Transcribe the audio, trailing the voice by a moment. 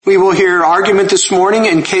We will hear argument this morning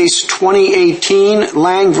in case 2018,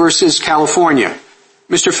 Lange versus California.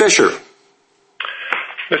 Mr. Fisher.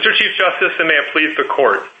 Mr. Chief Justice, and may it please the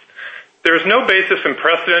Court. There is no basis in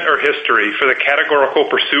precedent or history for the categorical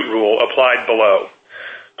pursuit rule applied below.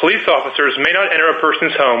 Police officers may not enter a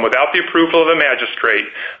person's home without the approval of a magistrate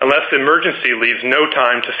unless the emergency leaves no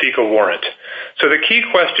time to seek a warrant. So the key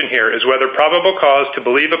question here is whether probable cause to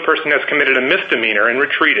believe a person has committed a misdemeanor and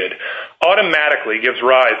retreated automatically gives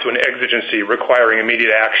rise to an exigency requiring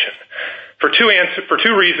immediate action. For two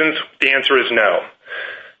reasons, the answer is no.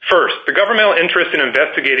 First, the governmental interest in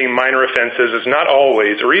investigating minor offenses is not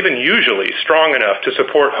always or even usually strong enough to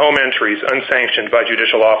support home entries unsanctioned by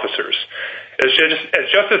judicial officers. As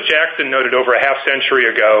Justice Jackson noted over a half-century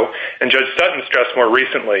ago, and Judge Sutton stressed more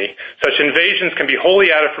recently, such invasions can be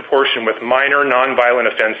wholly out of proportion with minor, nonviolent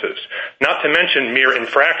offenses, not to mention mere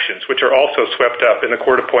infractions, which are also swept up in the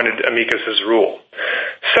court-appointed amicus's rule.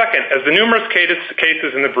 Second, as the numerous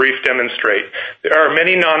cases in the brief demonstrate, there are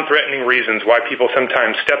many non-threatening reasons why people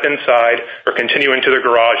sometimes step inside or continue into their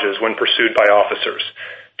garages when pursued by officers.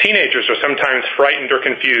 Teenagers are sometimes frightened or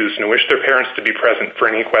confused and wish their parents to be present for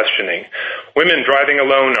any questioning. Women driving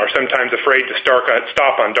alone are sometimes afraid to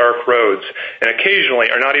stop on dark roads, and occasionally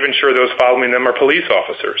are not even sure those following them are police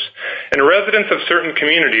officers. And residents of certain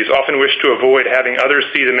communities often wish to avoid having others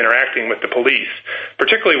see them interacting with the police,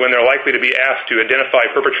 particularly when they're likely to be asked to identify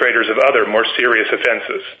perpetrators of other, more serious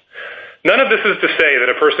offenses. None of this is to say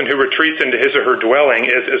that a person who retreats into his or her dwelling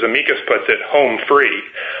is, as amicus puts it, home free.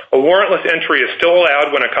 A warrantless entry is still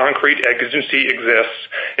allowed when a concrete exigency exists,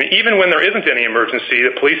 and even when there isn't any emergency,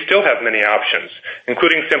 the police still have many options,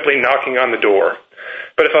 including simply knocking on the door.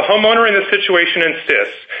 But if a homeowner in this situation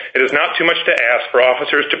insists, it is not too much to ask for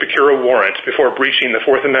officers to procure a warrant before breaching the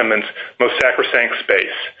Fourth Amendment's most sacrosanct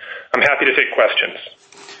space. I'm happy to take questions.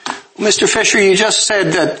 Mr. Fisher, you just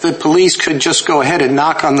said that the police could just go ahead and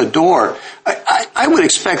knock on the door. I would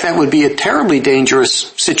expect that would be a terribly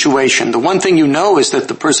dangerous situation. The one thing you know is that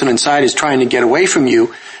the person inside is trying to get away from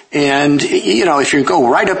you. And, if you go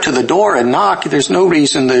right up to the door and knock, there's no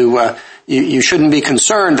reason to, you shouldn't be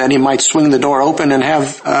concerned that he might swing the door open and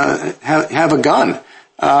have a gun.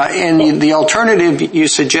 And the alternative you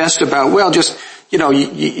suggest about,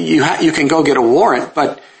 you can go get a warrant,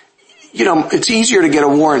 but it's easier to get a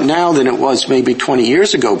warrant now than it was maybe 20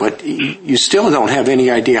 years ago, but you still don't have any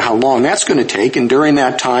idea how long that's going to take. And during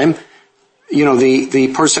that time,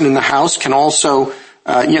 the person in the house can also,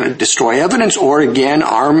 destroy evidence or again,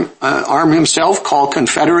 arm himself, call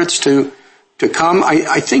Confederates to come.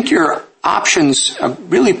 I think your options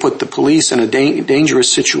really put the police in a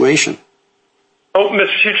dangerous situation. Oh,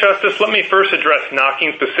 Mr. Chief Justice, let me first address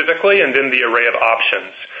knocking specifically and then the array of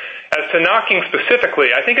options. As to knocking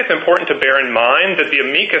specifically, I think it's important to bear in mind that the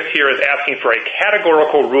amicus here is asking for a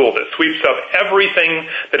categorical rule that sweeps up everything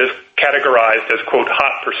that is categorized as, quote,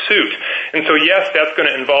 hot pursuit. And so, yes, that's going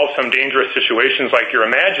to involve some dangerous situations like you're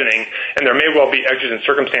imagining, and there may well be exigent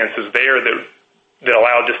circumstances there that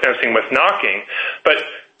allow dispensing with knocking. But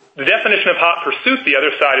the definition of hot pursuit the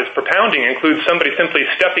other side is propounding includes somebody simply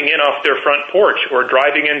stepping in off their front porch or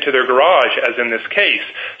driving into their garage, as in this case.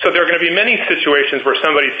 So there are going to be many situations where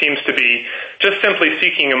somebody seems to be just simply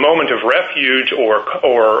seeking a moment of refuge or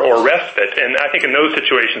respite, and I think in those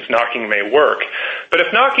situations knocking may work. But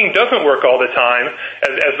if knocking doesn't work all the time,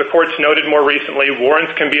 as the courts noted more recently,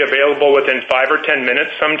 warrants can be available within 5 or 10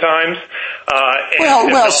 minutes sometimes.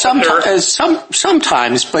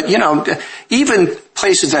 Sometimes, but even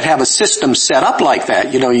places that have a system set up like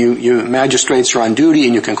that, you magistrates are on duty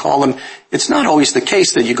and you can call them. It's not always the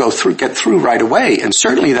case that you get through right away, and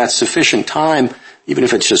certainly that's sufficient time, even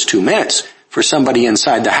if it's just 2 minutes, for somebody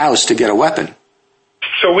inside the house to get a weapon.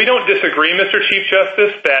 So we don't disagree, Mr. Chief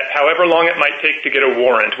Justice, that however long it might take to get a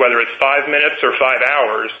warrant, whether it's 5 minutes or 5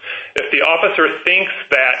 hours, if the officer thinks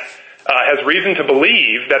that has reason to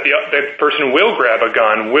believe that the person will grab a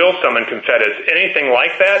gun, will summon Confederates, anything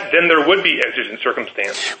like that, then there would be exigent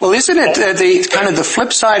circumstance. Well, isn't it the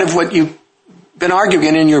flip side of what you've been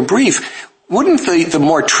arguing in your brief? Wouldn't the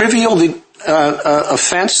more trivial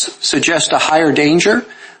offense suggest a higher danger?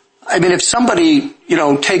 I mean, if somebody,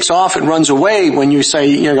 takes off and runs away when you say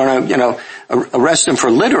you're going to, arrest him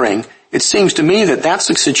for littering, it seems to me that that's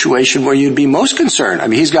the situation where you'd be most concerned. I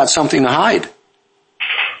mean, he's got something to hide.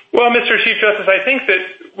 Well, Mr. Chief Justice, I think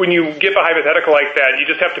that when you give a hypothetical like that, you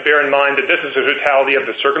just have to bear in mind that this is a totality of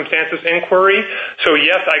the circumstances inquiry. So,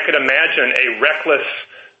 yes, I could imagine a reckless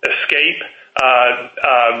escape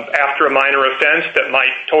after a minor offense that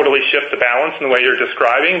might totally shift the balance in the way you're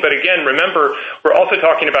describing. But again, remember, we're also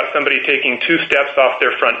talking about somebody taking 2 steps off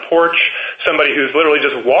their front porch, somebody who's literally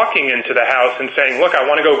just walking into the house and saying, look, I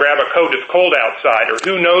want to go grab a coat, it's cold outside, or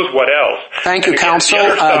who knows what else. Thank you, counsel.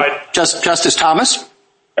 Justice Thomas?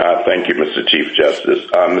 Thank you, Mr. Chief Justice.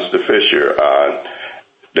 Mr. Fisher,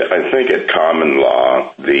 I think at common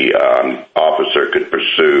law, the officer could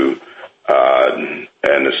pursue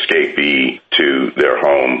an escapee to their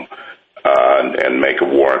home and make a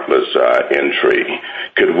warrantless entry.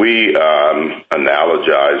 Could we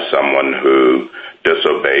analogize someone who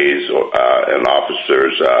disobeys an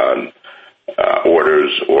officer's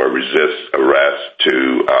orders or resists arrest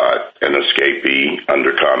to an escapee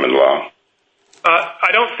under common law? I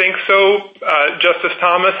don't think so, Justice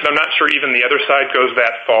Thomas, and I'm not sure even the other side goes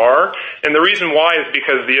that far. And the reason why is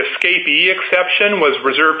because the escapee exception was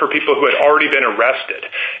reserved for people who had already been arrested.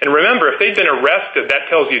 And remember, if they'd been arrested, that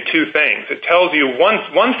tells you 2 things. It tells you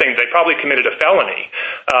one thing, they probably committed a felony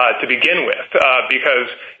to begin with, because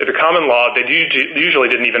at the common law, they usually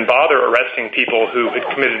didn't even bother arresting people who had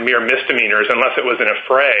committed mere misdemeanors unless it was in a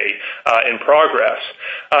fray in progress.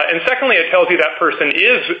 And secondly, it tells you that person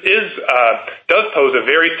does pose a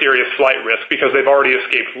very serious flight risk because they've already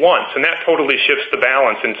escaped once, and that totally shifts the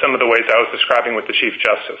balance in some of the ways I was describing with the Chief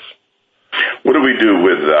Justice. What do we do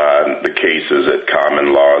with the cases at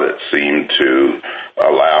common law that seem to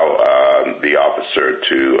allow the officer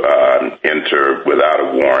to enter without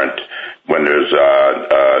a warrant when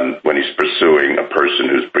he's pursuing a person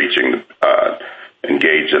who's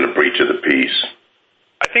engaged in a breach of the peace?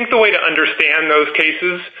 I think the way to understand those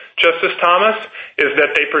cases, Justice Thomas, is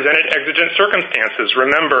that they presented exigent circumstances.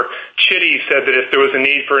 Remember, Chitty said that if there was a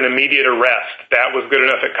need for an immediate arrest, that was good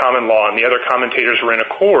enough at common law, and the other commentators were in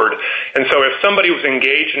accord. And so if somebody was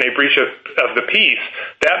engaged in a breach of the peace,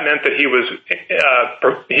 that meant that he was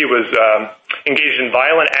engaged in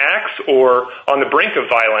violent acts or on the brink of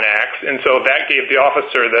violent acts, and so that gave the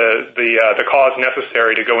officer the cause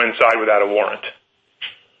necessary to go inside without a warrant.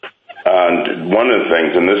 One of the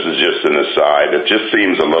things, and this is just an aside, it just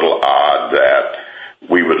seems a little odd that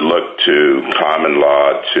we would look to common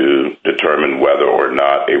law to determine whether or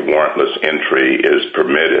not a warrantless entry is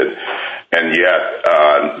permitted, and yet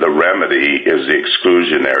the remedy is the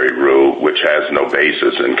exclusionary rule, which has no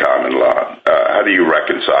basis in common law. How do you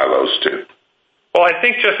reconcile those two? Well, I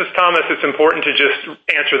think, Justice Thomas, it's important to just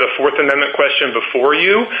answer the Fourth Amendment question before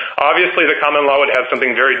you. Obviously, the common law would have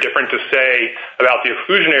something very different to say about the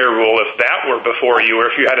exclusionary rule if that were before you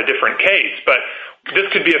or if you had a different case. But this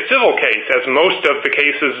could be a civil case, as most of the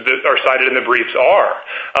cases that are cited in the briefs are.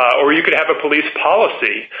 Or you could have a police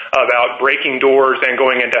policy about breaking doors and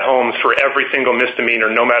going into homes for every single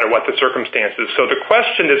misdemeanor, no matter what the circumstances. So the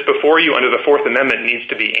question that's before you under the Fourth Amendment needs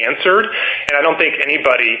to be answered, and I don't think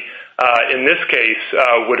anybody in this case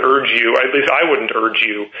would urge you, or at least I wouldn't urge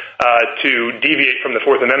you, to deviate from the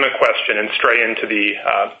Fourth Amendment question and stray into the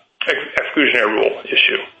exclusionary rule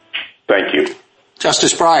issue. Thank you.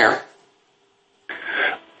 Justice Breyer.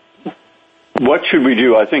 What should we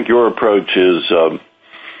do? I think your approach is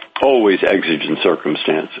always exigent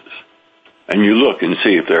circumstances. And you look and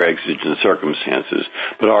see if there are exigent circumstances.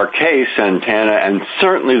 But our case, Santana, and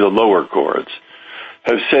certainly the lower courts,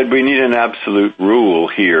 have said we need an absolute rule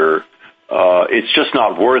here. It's just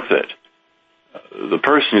not worth it. The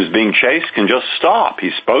person who's being chased can just stop.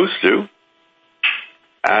 He's supposed to.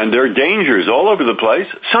 And there are dangers all over the place.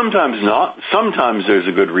 Sometimes not. Sometimes there's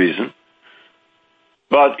a good reason.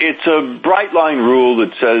 But it's a bright line rule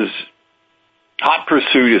that says hot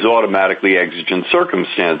pursuit is automatically exigent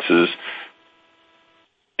circumstances.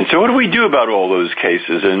 And so what do we do about all those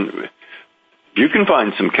cases? And you can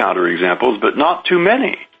find some counterexamples, but not too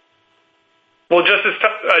many. Well, Justice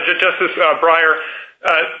Breyer,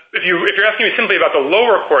 if you're asking me simply about the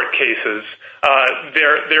lower court cases,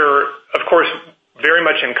 they're of course very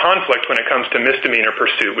much in conflict when it comes to misdemeanor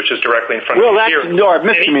pursuit, which is directly in front of you here. No,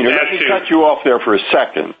 misdemeanor. Let me cut you off there for a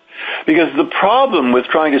second. Because the problem with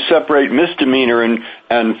trying to separate misdemeanor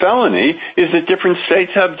and felony is that different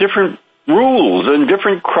states have different rules and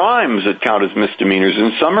different crimes that count as misdemeanors,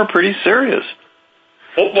 and some are pretty serious.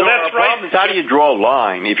 Well, that's right. How do you draw a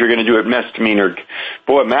line if you're going to do it misdemeanor?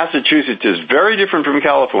 Boy, Massachusetts is very different from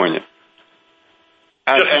California.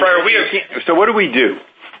 Justice Breyer, so what do we do?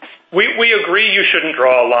 We agree you shouldn't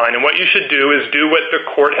draw a line, and what you should do is do what the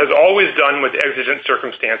court has always done with exigent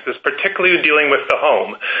circumstances, particularly dealing with the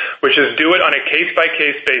home, which is do it on a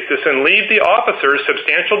case-by-case basis and leave the officers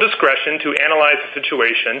substantial discretion to analyze the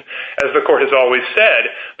situation, as the court has always said,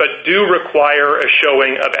 but do require a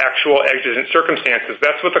showing of actual exigent circumstances.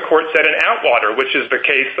 That's what the court said in Outwater, which is the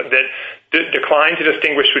case that declined to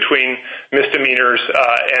distinguish between misdemeanors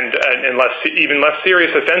and even less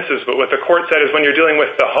serious offenses. But what the court said is when you're dealing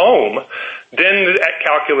with the home, then that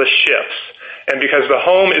calculus shifts. And because the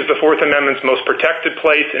home is the Fourth Amendment's most protected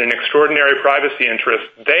place in an extraordinary privacy interest,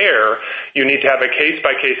 there you need to have a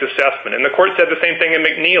case-by-case assessment. And the court said the same thing in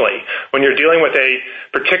McNeely. When you're dealing with a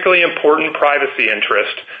particularly important privacy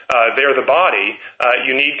interest, there the body,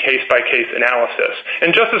 you need case-by-case analysis.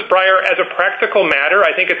 And Justice Breyer, as a practical matter,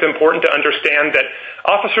 I think it's important to understand that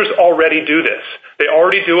officers already do this. They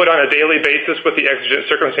already do it on a daily basis with the exigent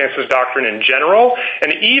circumstances doctrine in general,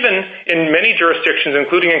 and even in many jurisdictions,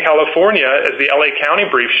 including in California, as the LA County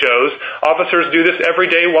brief shows, officers do this every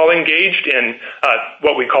day while engaged in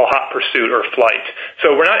what we call hot pursuit or flight.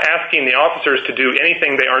 So we're not asking the officers to do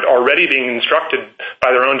anything they aren't already being instructed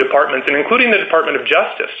by their own departments, and including the Department of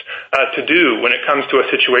Justice, to do when it comes to a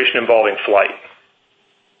situation involving flight.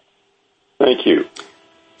 Thank you.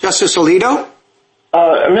 Justice Alito?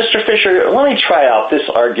 Mr. Fisher, let me try out this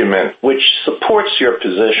argument, which supports your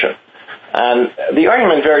position. And the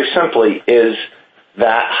argument very simply is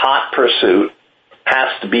that hot pursuit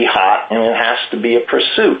has to be hot and it has to be a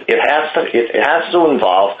pursuit. It has to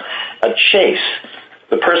involve a chase.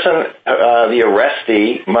 The person, the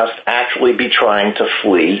arrestee, must actually be trying to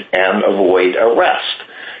flee and avoid arrest.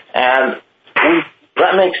 And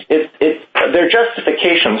that makes it there are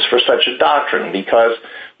justifications for such a doctrine, because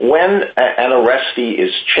when an arrestee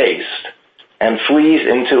is chased and flees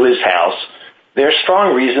into his house, there are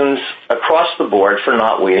strong reasons across the board for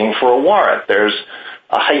not waiting for a warrant. There's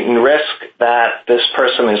a heightened risk that this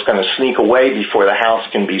person is going to sneak away before the house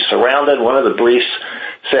can be surrounded. One of the briefs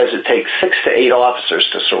says it takes 6 to 8 officers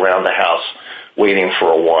to surround the house waiting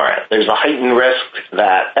for a warrant. There's a heightened risk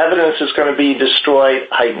that evidence is going to be destroyed,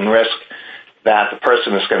 heightened risk that the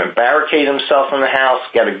person is going to barricade himself in the house,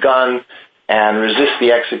 get a gun, and resist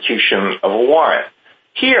the execution of a warrant.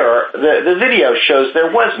 Here, the video shows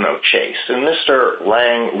there was no chase, and Mr.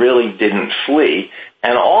 Lange really didn't flee,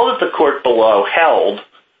 and all that the court below held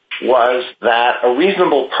was that a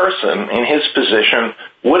reasonable person in his position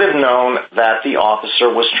would have known that the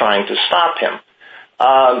officer was trying to stop him.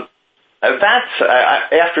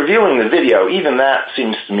 After viewing the video, even that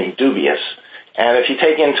seems to me dubious, and if you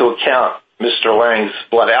take into account Mr. Lange's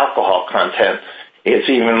blood alcohol content, it's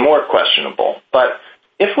even more questionable. But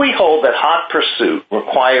if we hold that hot pursuit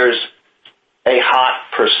requires a hot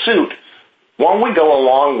pursuit, won't we go a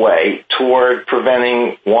long way toward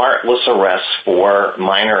preventing warrantless arrests for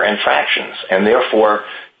minor infractions and therefore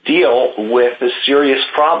deal with the serious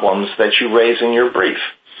problems that you raise in your brief?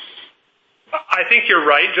 I think you're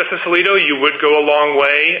right, Justice Alito. You would go a long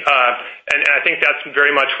way, and I think that's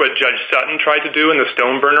very much what Judge Sutton tried to do in the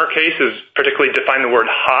Stoneburner case, is particularly define the word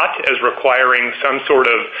hot as requiring some sort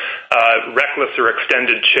of reckless or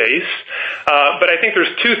extended chase. But I think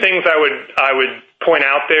there's two things I would point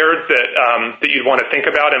out there that you'd want to think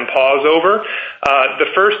about and pause over.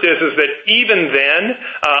 The first is that even then,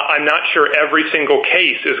 I'm not sure every single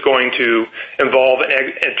case is going to involve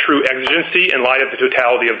a true exigency in light of the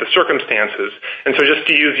totality of the circumstances. And so just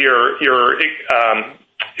to use your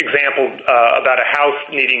example about a house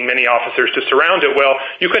needing many officers to surround it, well,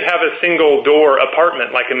 you could have a single-door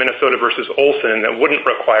apartment like in Minnesota versus Olson that wouldn't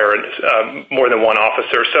require more than one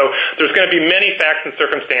officer. So there's going to be many facts and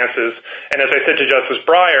circumstances, and as I said to Justice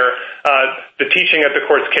Breyer, the teaching of the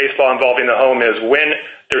court's case law involving the home is when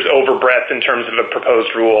there's overbreadth in terms of a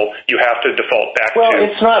proposed rule, you have to default back to... Well,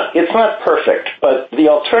 it's not perfect, but the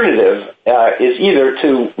alternative is either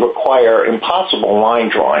to require impossible line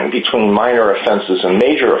drawing between minor offenses and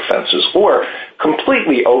major offenses, or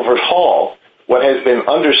completely overhaul what has been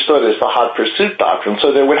understood as the hot pursuit doctrine.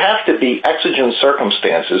 So there would have to be exigent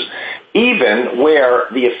circumstances, even where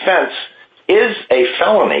the offense is a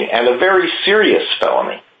felony and a very serious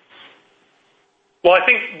felony. Well, I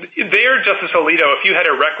think there, Justice Alito, if you had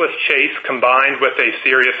a reckless chase combined with a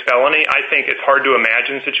serious felony, I think it's hard to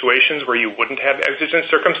imagine situations where you wouldn't have exigent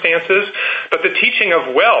circumstances. But the teaching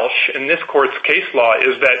of Welsh in this court's case law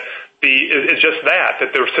is that is just that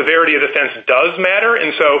the severity of the offense does matter,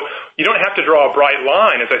 and so you don't have to draw a bright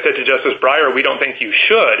line. As I said to Justice Breyer, we don't think you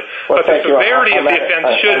should, but the severity of the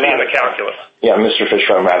offense should be in the calculus. Yeah, Mr.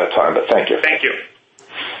 Fisher, I'm out of time, but thank you. Thank you.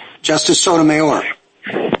 Justice Sotomayor.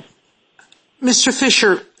 Mr.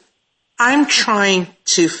 Fisher, I'm trying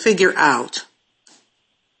to figure out,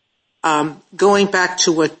 going back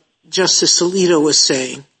to what Justice Alito was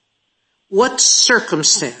saying, what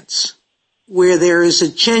circumstance where there is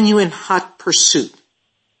a genuine hot pursuit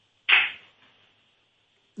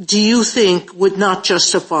do you think would not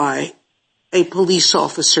justify a police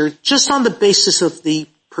officer, just on the basis of the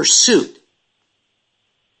pursuit,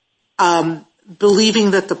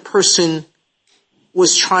 believing that the person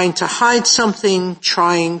was trying to hide something,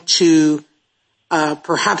 trying to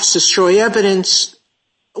perhaps destroy evidence,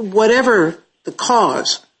 whatever the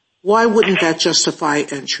cause? Why wouldn't that justify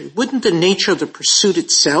entry? Wouldn't the nature of the pursuit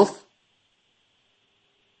itself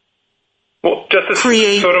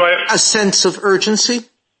create a sense of urgency?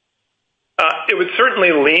 It would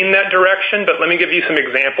certainly lean that direction, but let me give you some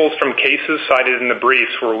examples from cases cited in the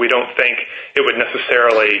briefs where we don't think it would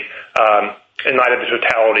necessarily, in light of the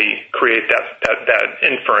totality, create that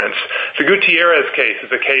inference. The Gutierrez case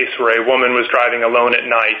is a case where a woman was driving alone at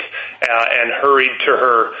night and hurried to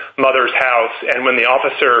her mother's house, and when the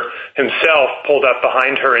officer himself pulled up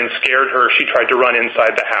behind her and scared her, she tried to run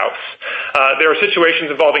inside the house. There are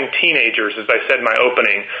situations involving teenagers, as I said in my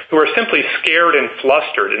opening, who are simply scared and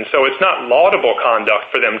flustered, and so it's not laudable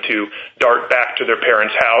conduct for them to dart back to their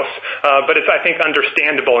parents' house, but it's, I think,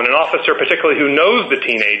 understandable. And an officer, particularly who knows the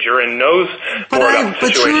teenager and knows more about the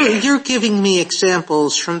situation. But you're giving me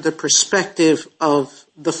examples from the perspective of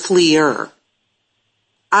the fleer.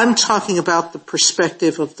 I'm talking about the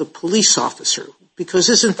perspective of the police officer, because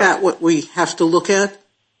isn't that what we have to look at?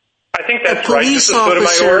 I think that's right,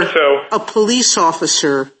 Justice Sotomayor. A police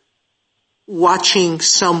officer watching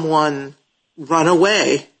someone run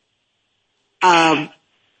away,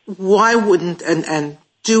 why wouldn't, and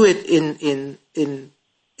do it in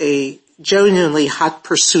a genuinely hot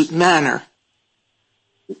pursuit manner,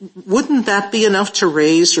 wouldn't that be enough to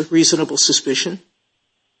raise a reasonable suspicion?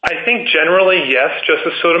 I think generally, yes,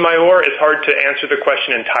 Justice Sotomayor. It's hard to answer the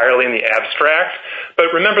question entirely in the abstract. But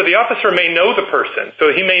remember, the officer may know the person, so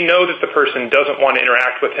he may know that the person doesn't want to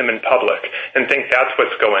interact with him in public and think that's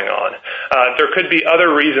what's going on. There could be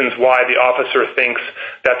other reasons why the officer thinks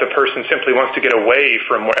that the person simply wants to get away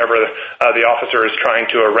from wherever the officer is trying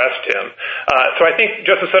to arrest him. So I think,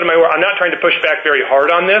 Justice Sotomayor, I'm not trying to push back very hard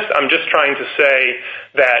on this. I'm just trying to say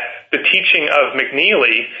that the teaching of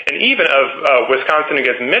McNeely and even of Wisconsin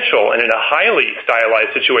against Mitchell, and in a highly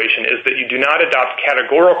stylized situation, is that you do not adopt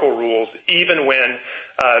categorical rules even when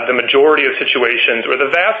the majority of situations, or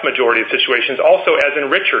the vast majority of situations, also as in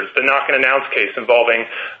Richards, the knock and announce case involving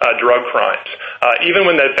drug crimes, even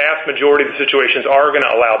when the vast majority of the situations are going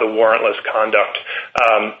to allow the warrantless conduct,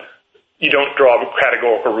 you don't draw a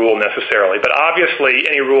categorical rule necessarily. But obviously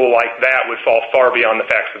any rule like that would fall far beyond the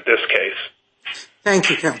facts of this case.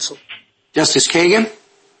 Thank you, counsel. Justice Kagan?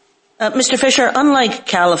 Mr. Fisher, unlike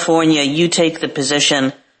California, you take the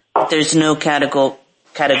position that there's no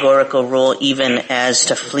categorical rule even as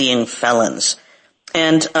to fleeing felons.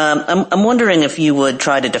 And I'm wondering if you would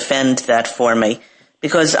try to defend that for me,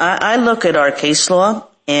 because I look at our case law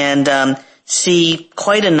and see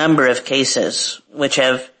quite a number of cases which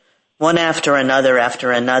have one after another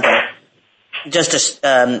just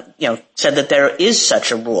said that there is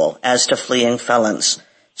such a rule as to fleeing felons.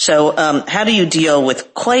 So how do you deal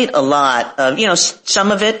with quite a lot of,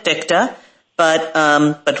 some of it dicta,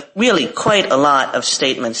 but really quite a lot of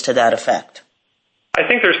statements to that effect? I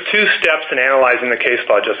think there's two steps in analyzing the case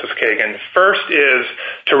law, Justice Kagan. First is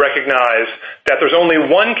to recognize that there's only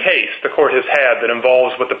one case the court has had that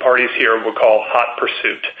involves what the parties here would call hot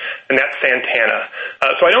pursuit, and that's Santana.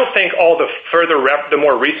 So I don't think all the the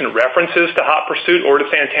more recent references to hot pursuit or to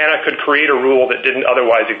Santana could create a rule that didn't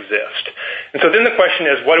otherwise exist. And so then the question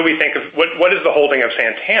is, what do we think of, what is the holding of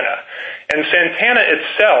Santana? And Santana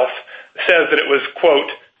itself says that it was, quote,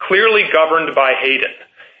 clearly governed by Hayden.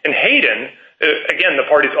 And Hayden, again, the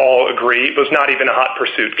parties all agree, it was not even a hot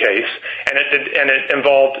pursuit case, and it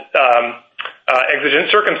involved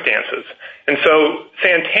exigent circumstances. And so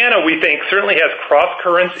Santana, we think, certainly has cross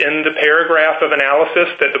currents in the paragraph of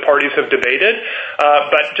analysis that the parties have debated.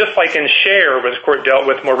 But just like in Scher, which the court dealt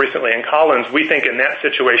with more recently in Collins, we think in that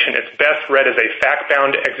situation it's best read as a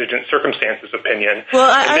fact-bound exigent circumstances opinion. Well,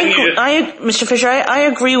 Mr. Fisher, I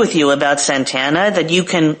agree with you about Santana, that you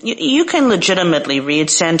can legitimately read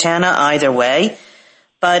Santana either way,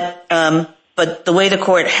 but the way the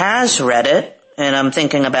court has read it, and I'm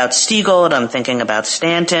thinking about Stiegel, I'm thinking about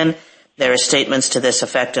Stanton, there are statements to this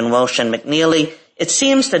effect in Welsh and McNeely. It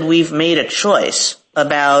seems that we've made a choice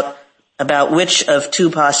about which of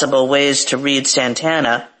two possible ways to read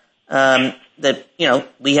Santana, that,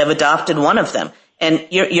 we have adopted one of them. And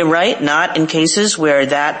you're right, not in cases where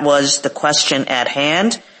that was the question at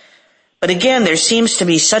hand. But again, there seems to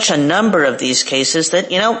be such a number of these cases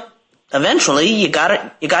that, eventually you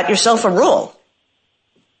got yourself a rule.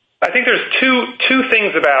 I think there's two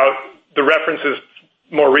things about the references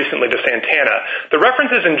more recently to Santana. The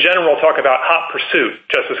references in general talk about hot pursuit,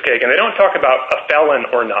 Justice Kagan. They don't talk about a felon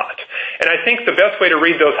or not. And I think the best way to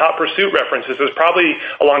read those hot pursuit references is probably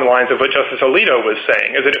along the lines of what Justice Alito was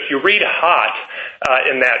saying, is that if you read hot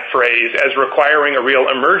in that phrase as requiring a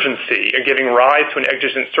real emergency and giving rise to an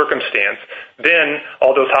exigent circumstance, then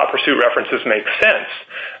all those hot pursuit references make sense.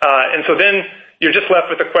 And so then you're just left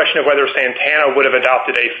with the question of whether Santana would have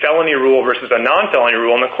adopted a felony rule versus a non-felony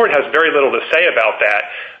rule, and the court has very little to say about that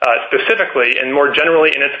specifically. And more generally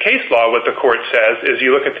in its case law, what the court says is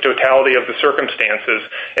you look at the totality of the circumstances,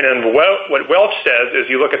 and then what Welch says is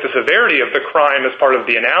you look at the severity of the crime as part of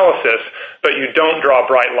the analysis, but you don't draw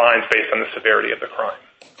bright lines based on the severity of the crime.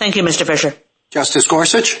 Thank you, Mr. Fisher. Justice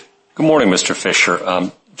Gorsuch? Good morning, Mr. Fisher.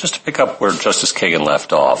 Just to pick up where Justice Kagan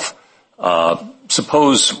left off,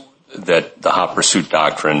 suppose that the hot pursuit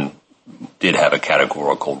doctrine did have a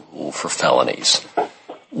categorical rule for felonies.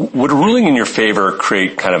 Would a ruling in your favor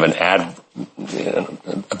create kind of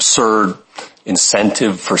an absurd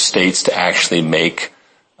incentive for states to actually make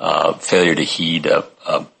failure to heed a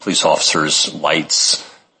police officer's lights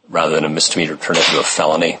rather than a misdemeanor turn into a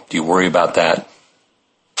felony? Do you worry about that?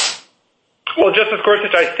 Well, Justice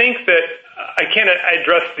Gorsuch, I think that I can't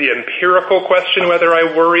address the empirical question whether I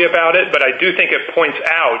worry about it, but I do think it points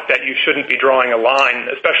out that you shouldn't be drawing a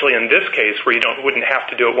line, especially in this case where you wouldn't have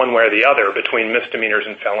to do it one way or the other between misdemeanors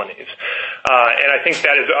and felonies. And I think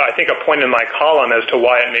that is, a point in my column as to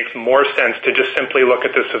why it makes more sense to just simply look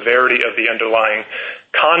at the severity of the underlying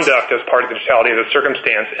conduct as part of the totality of the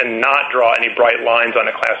circumstance and not draw any bright lines on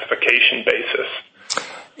a classification basis.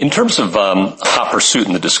 In terms of hot pursuit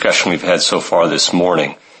in the discussion we've had so far this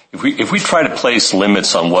morning, if we try to place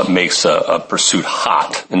limits on what makes a pursuit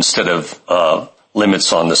hot instead of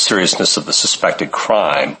limits on the seriousness of the suspected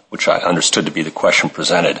crime, which I understood to be the question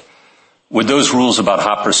presented, would those rules about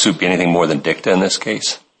hot pursuit be anything more than dicta in this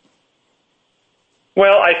case?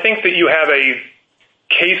 Well, I think that you have a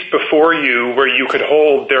case before you where you could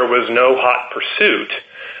hold there was no hot pursuit.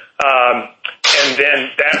 And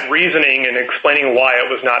then that reasoning and explaining why it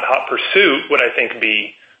was not hot pursuit would, I think,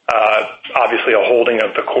 be obviously a holding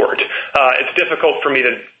of the court. It's difficult for me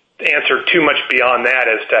to answer too much beyond that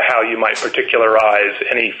as to how you might particularize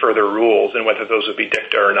any further rules and whether those would be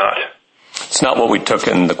dicta or not. It's not what we took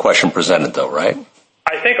in the question presented, though, right?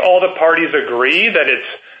 I think all the parties agree that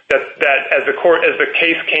as the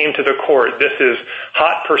case came to the court, this is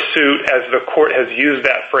hot pursuit as the court has used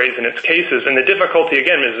that phrase in its cases. And the difficulty,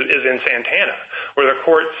 again, is in Santana, where the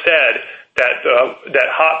court said that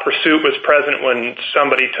hot pursuit was present when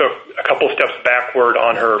somebody took a couple steps backward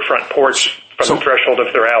on her front porch from the threshold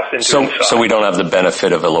of their house into inside. So we don't have the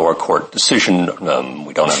benefit of a lower court decision.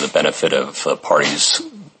 We don't have the benefit of parties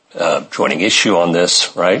joining issue on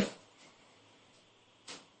this, right?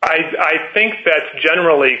 I think that's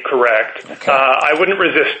generally correct. Okay. I wouldn't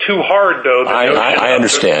resist too hard, though. I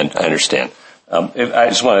understand. I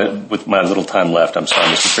just want to, with my little time left, I'm sorry,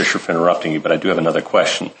 Mr. Fisher, for interrupting you, but I do have another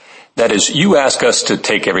question. That is, you ask us to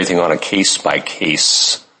take everything on a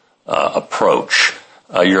case-by-case approach.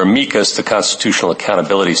 Your amicus, the Constitutional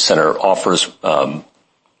Accountability Center,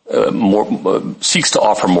 seeks to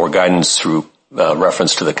offer more guidance through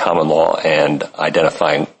reference to the common law and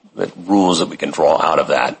identifying the rules that we can draw out of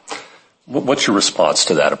that. What's your response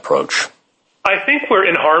to that approach? I think we're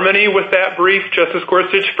in harmony with that brief, Justice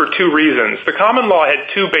Gorsuch, for two reasons. The common law had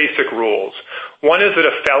two basic rules. One is that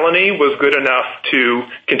a felony was good enough to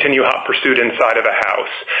continue hot pursuit inside of a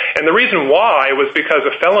house. And the reason why was because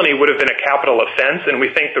a felony would have been a capital offense, and we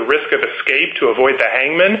think the risk of escape to avoid the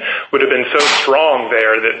hangman would have been so strong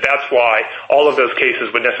there that that's why all of those cases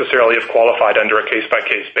would necessarily have qualified under a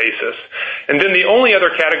case-by-case basis. And then the only other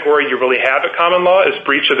category you really have at common law is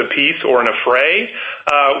breach of the peace or an affray,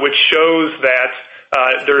 which shows that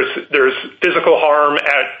there's physical harm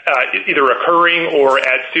at either occurring or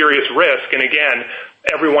at serious risk. And again,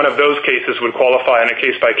 every one of those cases would qualify on a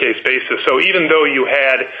case-by-case basis. So even though you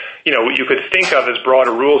had, what you could think of as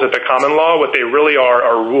broader rules at the common law, what they really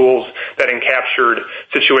are rules that encaptured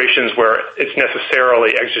situations where it's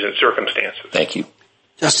necessarily exigent circumstances. Thank you.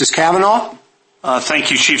 Justice Kavanaugh?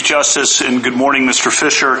 Thank you, Chief Justice, and good morning, Mr.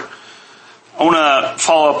 Fisher. I want to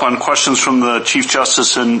follow up on questions from the Chief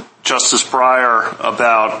Justice and Justice Breyer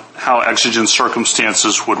about how exigent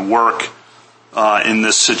circumstances would work in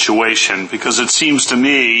this situation, because it seems to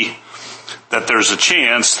me that there's a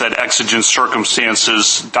chance that exigent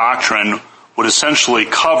circumstances doctrine would essentially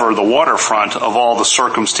cover the waterfront of all the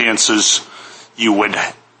circumstances you would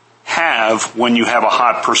have when you have a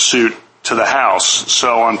hot pursuit to the house.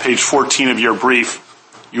 So on page 14 of your brief,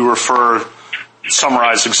 you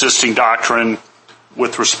summarize existing doctrine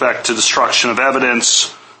with respect to destruction of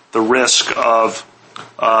evidence, the risk of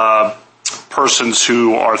persons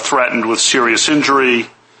who are threatened with serious injury,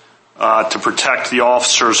 to protect the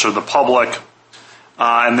officers or the public.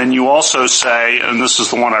 And then you also say, and this is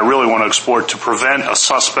the one I really want to explore, to prevent a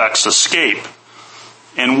suspect's escape.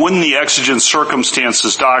 And wouldn't the exigent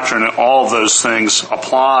circumstances doctrine and all of those things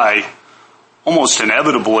apply almost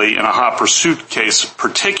inevitably in a hot pursuit case,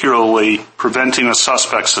 particularly preventing a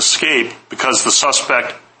suspect's escape, because the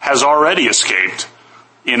suspect has already escaped,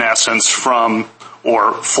 in essence, from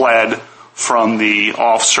or fled from the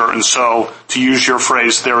officer? And so, to use your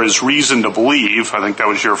phrase, there is reason to believe, I think that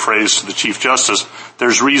was your phrase to the Chief Justice,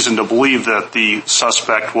 there's reason to believe that the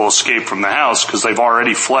suspect will escape from the house because they've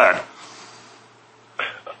already fled.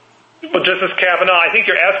 Well, Justice Kavanaugh, I think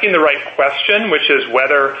you're asking the right question, which is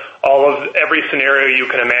whether every scenario you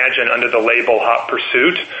can imagine under the label hot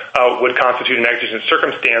pursuit would constitute an exigent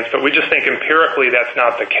circumstance, but we just think empirically that's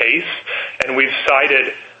not the case. And we've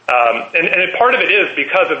cited, and part of it is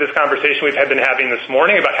because of this conversation we've been having this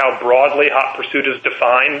morning about how broadly hot pursuit is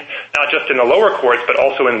defined, not just in the lower courts, but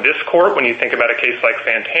also in this court when you think about a case like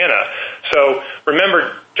Santana. So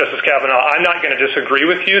remember, Justice Kavanaugh, I'm not going to disagree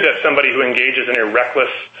with you that somebody who engages in a reckless...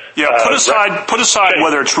 Yeah, put aside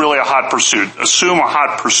whether it's really a hot pursuit. Assume a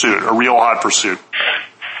hot pursuit, a real hot pursuit.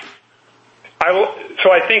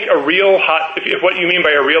 So I think if what you mean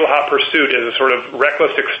by a real hot pursuit is a sort of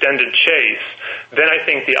reckless extended chase, then I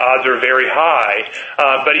think the odds are very high.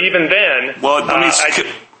 But even then... Well,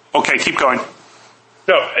 okay, keep going.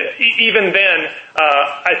 No, even then,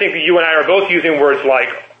 I think that you and I are both using words like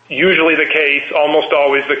usually the case, almost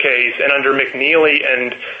always the case, and under McNeely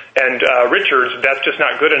and Richards, that's just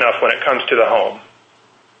not good enough when it comes to the home.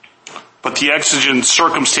 But the exigent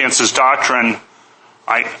circumstances doctrine,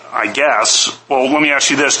 I guess, well, let me ask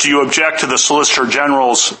you this. Do you object to the Solicitor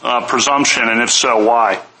General's presumption, and if so,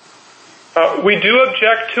 why? We do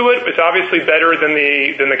object to it. It's obviously better than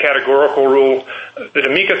the categorical rule that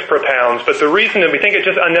amicus propounds, but the reason that we think it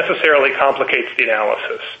just unnecessarily complicates the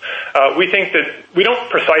analysis. We think that we don't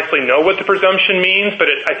precisely know what the presumption means, but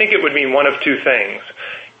I think it would mean one of two things.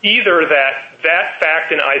 Either that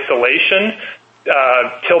fact in isolation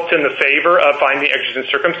tilts in the favor of finding exigent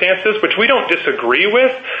circumstances, which we don't disagree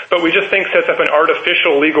with, but we just think sets up an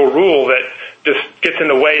artificial legal rule that just gets in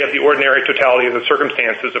the way of the ordinary totality of the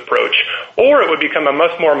circumstances approach. Or it would become a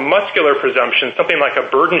much more muscular presumption, something like a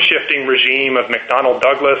burden-shifting regime of McDonnell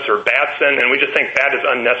Douglas or Batson, and we just think that is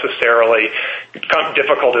unnecessarily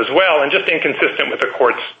difficult as well and just inconsistent with the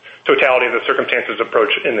court's totality of the circumstances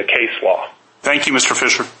approach in the case law. Thank you, Mr.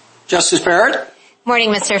 Fisher. Justice Barrett? Morning,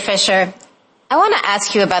 Mr. Fisher. I want to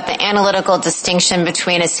ask you about the analytical distinction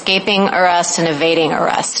between escaping arrest and evading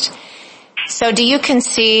arrest. So do you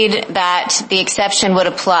concede that the exception would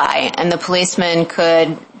apply and the policeman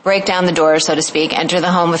could break down the door, so to speak, enter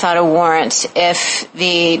the home without a warrant if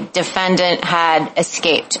the defendant had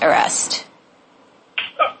escaped arrest?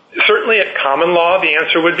 Certainly at common law, the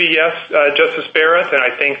answer would be yes, Justice Barrett, and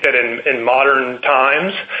I think that in modern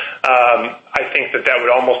times, I think that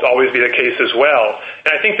would almost always be the case as well.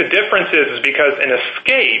 And I think the difference is because an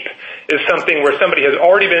escape is something where somebody has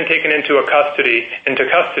already been taken into custody and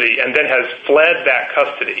then has fled that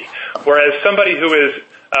custody, whereas somebody who is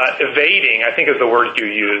evading, I think is the word you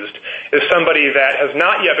used, is somebody that has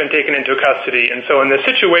not yet been taken into custody. And so in the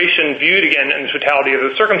situation viewed again in the totality of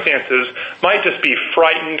the circumstances might just be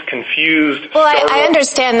frightened, confused. Well, I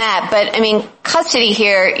understand that, but I mean, custody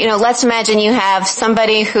here, let's imagine you have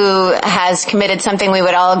somebody who has committed something we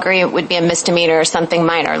would all agree would be a misdemeanor or something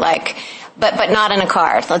minor, but not in a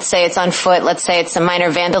car. Let's say it's on foot. Let's say it's a minor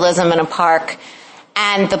vandalism in a park.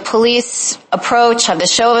 And the police approach, have the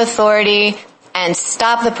show of authority, and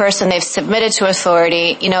stop the person they've submitted to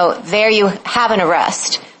authority. There you have an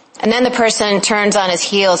arrest. And then the person turns on his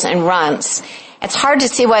heels and runs. It's hard to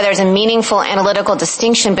see why there's a meaningful analytical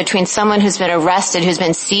distinction between someone who's been arrested, who's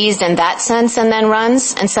been seized in that sense and then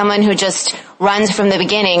runs, and someone who just runs from the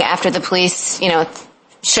beginning after the police,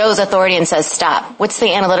 shows authority and says stop. What's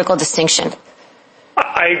the analytical distinction?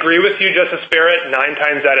 I agree with you, Justice Barrett. 9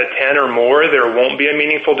 times out of 10 or more, there won't be a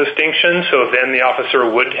meaningful distinction, so then the officer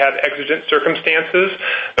would have exigent circumstances.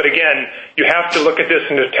 But again, you have to look at this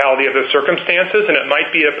in the totality of the circumstances, and it might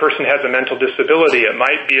be a person has a mental disability. It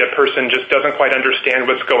might be a person just doesn't quite understand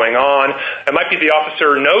what's going on. It might be the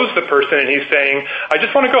officer knows the person and he's saying, I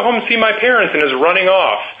just want to go home and see my parents, and is running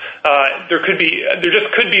off. there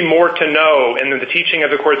just could be more to know, and the teaching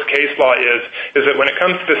of the court's case law is that when it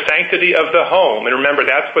comes to the sanctity of the home, and remember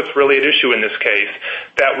that's what's really at issue in this case,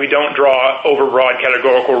 that we don't draw overbroad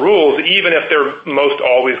categorical rules, even if they're most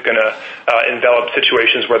always going to envelop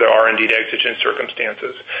situations where there are indeed exigent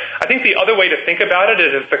circumstances. I think the other way to think about it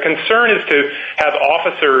is if the concern is to have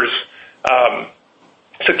officers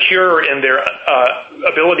secure in their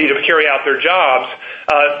ability to carry out their jobs,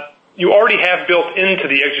 you already have built into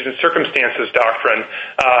the exigent circumstances doctrine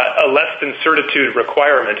a less than certitude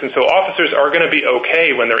requirement. And so officers are going to be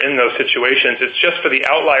okay when they're in those situations. It's just for the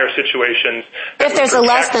outlier situations. If there's a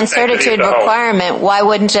less than certitude requirement, why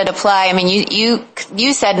wouldn't it apply? I mean,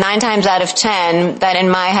 you said 9 times out of 10 that in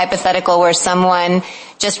my hypothetical where someone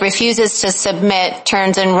just refuses to submit,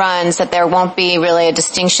 turns and runs, that there won't be really a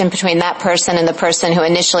distinction between that person and the person who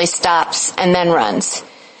initially stops and then runs.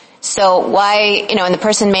 So why, and the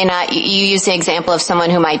person may not, you use the example of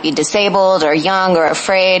someone who might be disabled or young or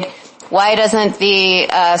afraid. Why doesn't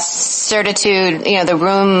the certitude, the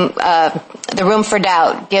room for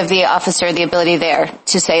doubt give the officer the ability there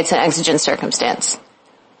to say it's an exigent circumstance?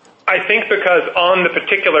 I think because on the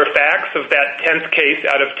particular facts of that 10th case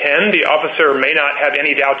out of 10, the officer may not have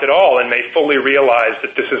any doubt at all and may fully realize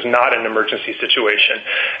that this is not an emergency situation.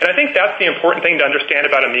 And I think that's the important thing to understand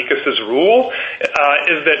about amicus's rule,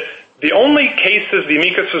 is that the only cases the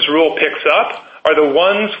amicus's rule picks up are the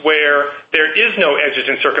ones where there is no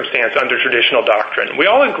exigent circumstance under traditional doctrine. We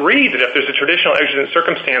all agree that if there's a traditional exigent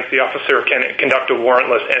circumstance, the officer can conduct a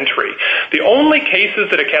warrantless entry. The only cases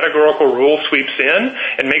that a categorical rule sweeps in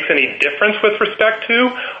and makes any difference with respect to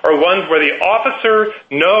are ones where the officer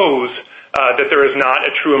knows that there is not a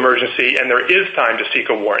true emergency and there is time to seek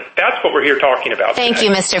a warrant. That's what we're here talking about. Thank you,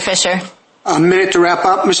 Mr. Fisher. A minute to wrap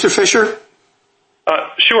up, Mr. Fisher.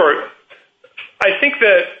 Sure. I think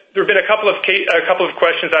that there have been a couple of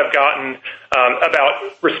questions I've gotten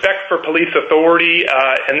about respect for police authority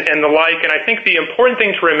and the like, and I think the important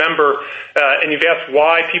thing to remember, and you've asked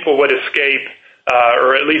why people would escape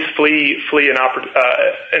or at least flee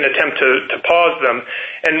an attempt to pause them,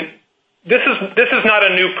 and this is not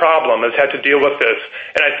a new problem that's had to deal with this,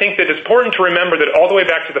 and I think that it's important to remember that all the way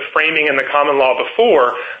back to the framing in the common law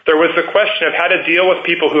before, there was the question of how to deal with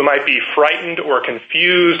people who might be frightened or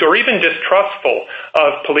confused or even distrustful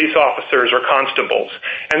of police officers or constables.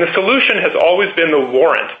 And the solution has always been the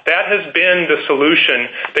warrant. That has been the solution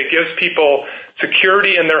that gives people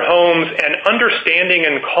security in their homes and understanding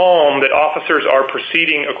and calm that officers are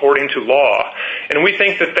proceeding according to law. And we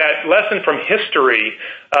think that that lesson from history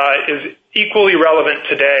is equally relevant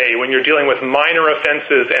today when you're dealing with minor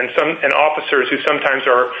offenses and officers who sometimes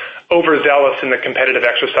are overzealous in the competitive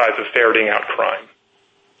exercise of ferreting out crime.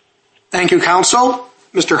 Thank you, counsel.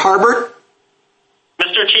 Mr. Harbert.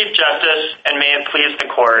 Mr. Chief Justice, and may it please the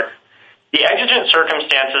court, the exigent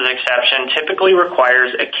circumstances exception typically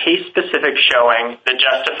requires a case-specific showing that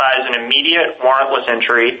justifies an immediate warrantless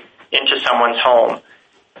entry into someone's home.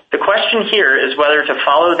 The question here is whether to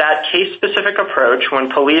follow that case-specific approach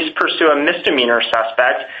when police pursue a misdemeanor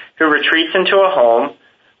suspect who retreats into a home,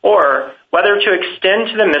 or whether to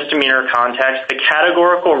extend to the misdemeanor context the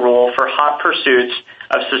categorical rule for hot pursuits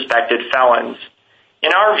of suspected felons.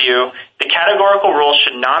 In our view, the categorical rule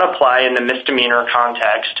should not apply in the misdemeanor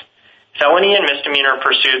context. Felony and misdemeanor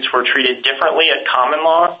pursuits were treated differently at common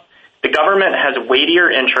law. The government has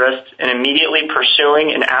weightier interests in immediately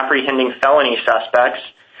pursuing and apprehending felony suspects,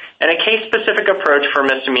 and a case-specific approach for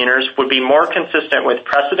misdemeanors would be more consistent with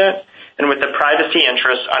precedent and with the privacy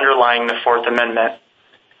interests underlying the Fourth Amendment.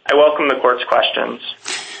 I welcome the court's questions.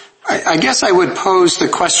 I guess I would pose the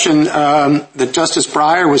question that Justice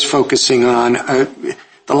Breyer was focusing on.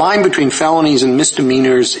 The line between felonies and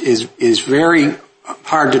misdemeanors is very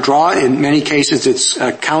hard to draw. In many cases, it's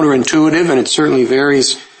counterintuitive, and it certainly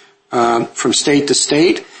varies from state to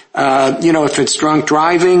state. If it's drunk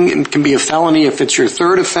driving, it can be a felony if it's your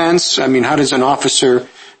third offense. I mean, how does an officer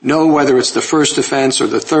know whether it's the first offense or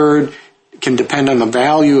the third? It can depend on the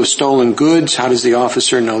value of stolen goods. How does the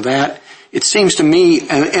officer know that? It seems to me,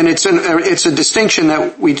 and it's a distinction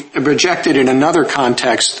that we rejected in another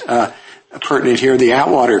context pertinent here, the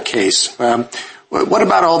Atwater case. What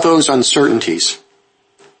about all those uncertainties?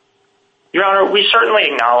 Your Honor, we certainly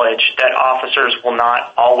acknowledge that officers will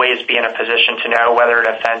not always be in a position to know whether an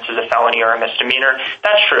offense is a felony or a misdemeanor.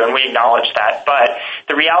 That's true, and we acknowledge that. But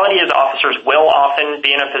the reality is officers will often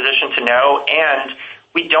be in a position to know, and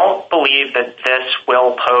we don't believe that this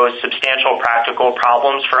will pose substantial practical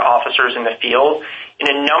problems for officers in the field. In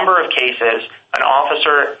a number of cases, an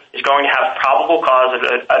officer is going to have probable cause of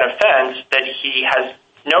an offense that he has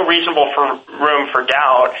no reasonable room for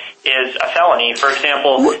doubt is a felony. For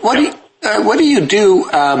example, what do you do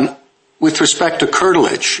with respect to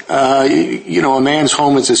curtilage? A man's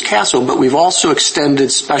home is his castle, but we've also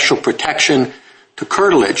extended special protection to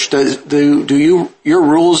curtilage. Do your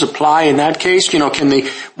rules apply in that case?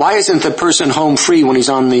 Why isn't the person home free when he's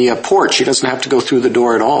on the porch? He doesn't have to go through the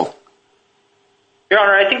door at all. Your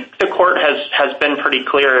Honor, I think the court has been pretty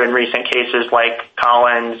clear in recent cases like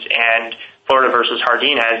Collins and Florida versus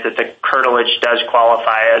Hardinez that the curtilage does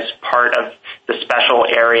qualify as part of the special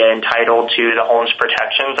area entitled to the home's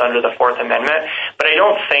protections under the Fourth Amendment. But I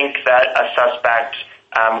don't think that a suspect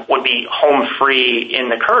would be home free in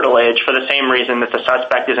the curtilage for the same reason that the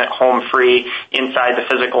suspect isn't home free inside the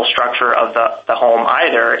physical structure of the home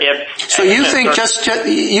either. So you think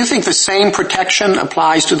the same protection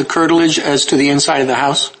applies to the curtilage as to the inside of the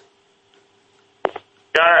house?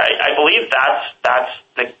 Your Honor, I believe that's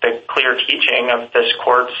the clear teaching of this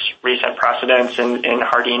court's recent precedents in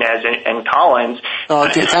Hardinez and Collins.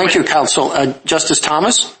 Thank you, counsel. Justice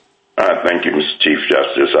Thomas? Thank you, Mr. Chief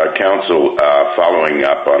Justice. Counsel, following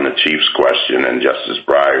up on the Chief's question and Justice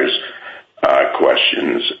Breyer's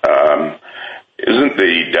questions, isn't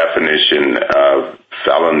the definition of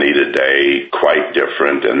felony today quite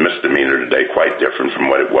different and misdemeanor today quite different from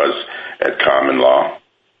what it was at common law?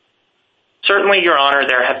 Certainly, Your Honor,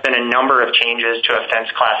 there have been a number of changes to offense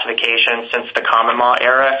classification since the common law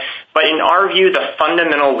era. But in our view, the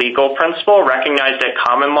fundamental legal principle recognized at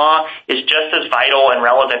common law is just as vital and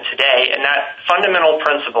relevant today. And that fundamental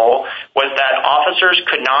principle was that officers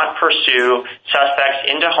could not pursue suspects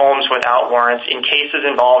into homes without warrants in cases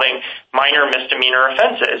involving minor misdemeanor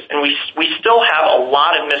offenses. And we still have a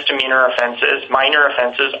lot of misdemeanor offenses, minor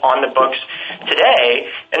offenses on the books today.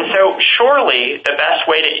 And so surely the best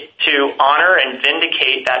way to honor and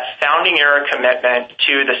vindicate that founding era commitment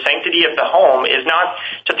to the sanctity of the home is not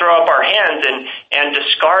to throw up our hands and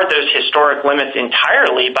discard those historic limits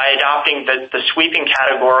entirely by adopting the sweeping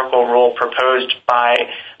categorical rule proposed by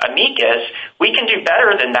amicus. We can do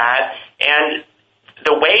better than that. And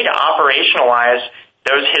the way to operationalize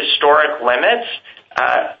those historic limits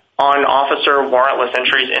on officer warrantless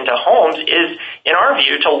entries into homes is, in our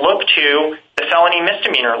view, to look to the felony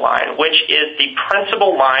misdemeanor line, which is the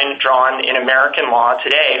principal line drawn in American law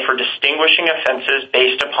today for distinguishing offenses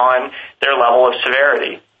based upon their level of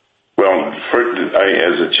severity. Well,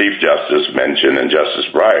 as the Chief Justice mentioned and Justice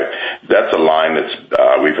Breyer, that's a line that's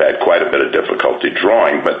we've had quite a bit of difficulty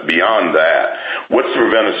drawing. But beyond that, what's to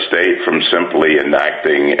prevent a state from simply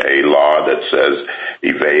enacting a law that says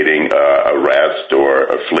evading arrest or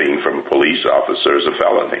fleeing from a police officer is a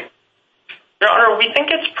felony? Your Honor, we think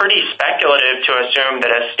it's pretty speculative to assume that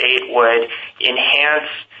a state would enhance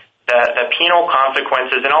the penal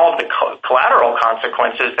consequences and all of the collateral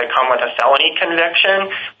consequences that come with a felony conviction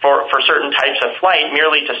for certain types of flight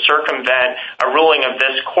merely to circumvent a ruling of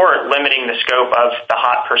this court limiting the scope of the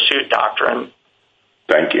hot pursuit doctrine.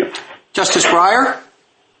 Thank you. Justice Breyer?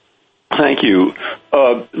 Thank you.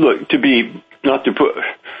 Look, to be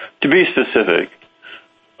specific,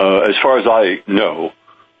 as far as I know,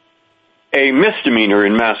 a misdemeanor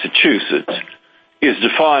in Massachusetts is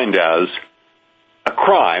defined as a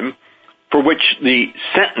crime for which the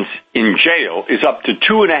sentence in jail is up to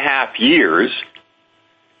 2.5 years,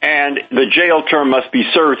 and the jail term must be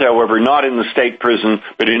served, however, not in the state prison,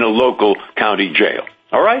 but in a local county jail.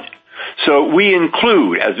 All right? So we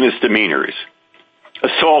include as misdemeanors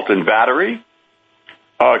assault and battery,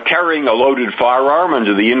 carrying a loaded firearm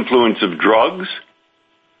under the influence of drugs,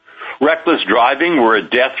 reckless driving where a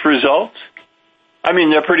death results. I mean,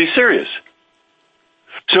 they're pretty serious.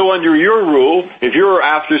 So under your rule, if you're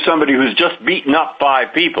after somebody who's just beaten up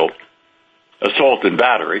 5 people, assault and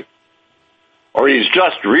battery, or he's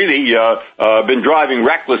just really been driving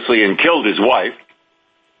recklessly and killed his wife,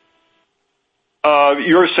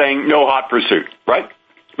 you're saying no hot pursuit, right?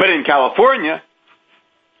 But in California,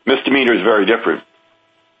 misdemeanor is very different.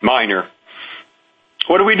 Minor.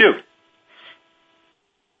 What do we do?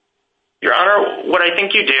 Your Honor, what I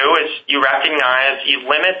think you do is you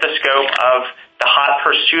limit the scope of the hot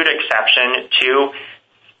pursuit exception to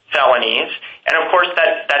felonies. And of course,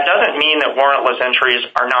 that doesn't mean that warrantless entries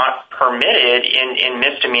are not permitted in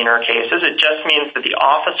misdemeanor cases. It just means that the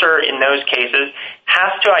officer in those cases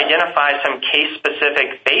has to identify some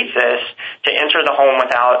case-specific basis to enter the home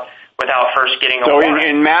without first getting a warrant. So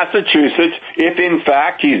in Massachusetts, if in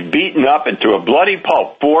fact he's beaten up into a bloody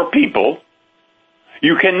pulp 4 people,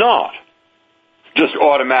 you cannot just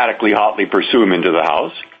automatically hotly pursue him into the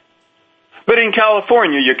house. But in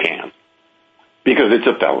California, you can, because it's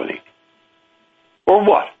a felony. Or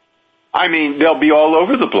what? I mean, they'll be all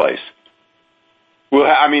over the place. Well,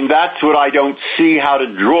 I mean, that's what I don't see how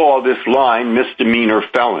to draw this line, misdemeanor,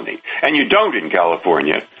 felony. And you don't in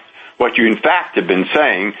California. What you, in fact, have been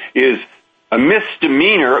saying is a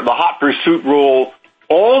misdemeanor, the hot pursuit rule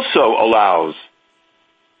also allows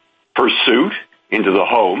pursuit into the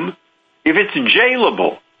home if it's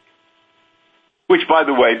jailable, which, by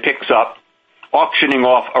the way, picks up auctioning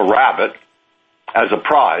off a rabbit as a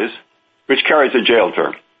prize, which carries a jail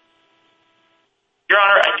term. Your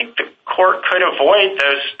Honor, I think the court could avoid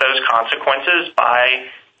those consequences by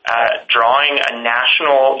drawing a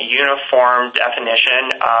national uniform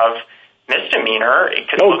definition of misdemeanor.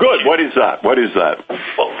 Oh, good. What is that? What is that?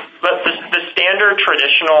 Well, the standard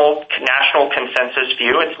traditional national consensus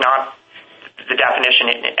view, it's not the definition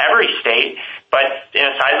in every state, but in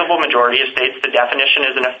a sizable majority of states, the definition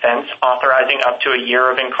is an offense authorizing up to a year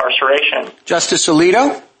of incarceration. Justice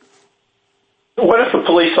Alito? What if a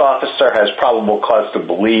police officer has probable cause to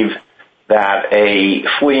believe that a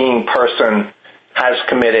fleeing person has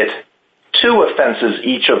committed 2 offenses,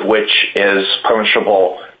 each of which is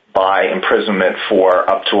punishable by imprisonment for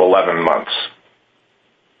up to 11 months?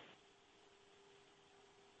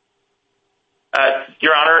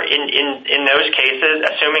 Your Honor, in those cases,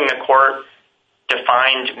 assuming the court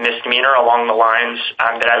defined misdemeanor along the lines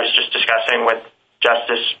that I was just discussing with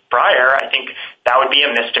Justice Breyer, I think that would be a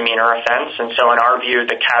misdemeanor offense. And so in our view,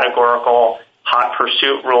 the categorical hot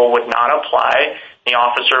pursuit rule would not apply. The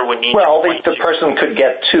officer would need the person could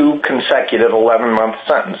get 2 consecutive 11-month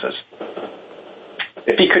sentences.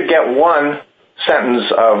 If he could get 1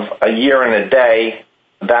 sentence of a year and a day,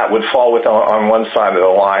 that would fall on one side of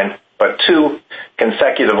the line, but 2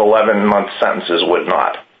 consecutive 11-month sentences would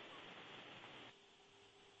not.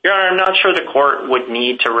 Your Honor, I'm not sure the court would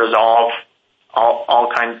need to resolve all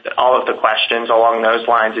of the questions along those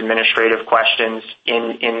lines, administrative questions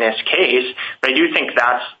in this case, but I do think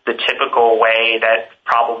that's the typical way that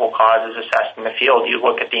probable cause is assessed in the field. You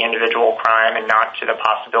look at the individual crime and not to the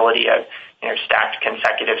possibility of stacked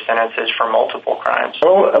consecutive sentences for multiple crimes.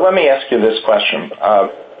 Well, let me ask you this question.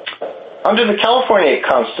 Under the California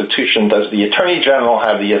Constitution, does the Attorney General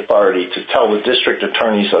have the authority to tell the district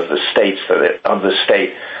attorneys of the state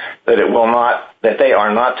that they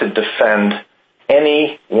are not to defend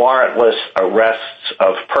any warrantless arrests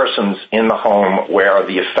of persons in the home where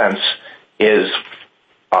the offense is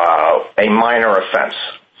a minor offense,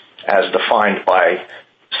 as defined by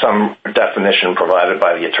some definition provided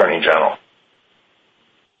by the Attorney General?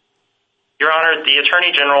 Your Honor, the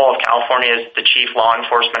Attorney General of California is the chief law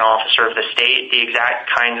enforcement officer of the state. The exact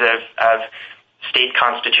kinds of state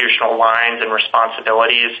constitutional lines and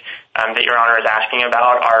responsibilities that Your Honor is asking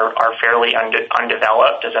about are fairly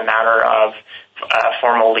undeveloped as a matter of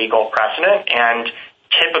formal legal precedent, and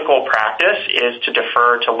typical practice is to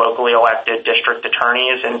defer to locally elected district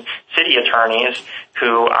attorneys and city attorneys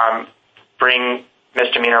who bring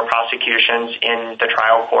misdemeanor prosecutions in the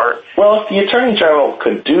trial court. Well, if the Attorney General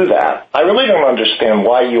could do that, I really don't understand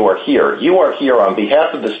why you are here. You are here on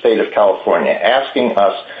behalf of the state of California asking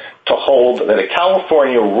us to hold that a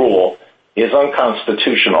California rule is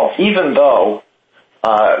unconstitutional, even though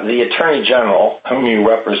the Attorney General, whom you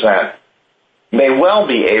represent, may well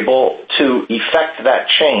be able to effect that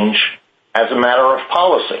change as a matter of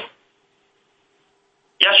policy.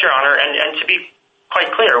 Yes, Your Honor, and to be quite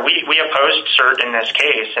clear, we opposed cert in this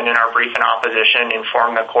case, and in our brief in opposition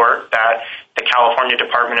informed the court that the California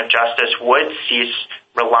Department of Justice would cease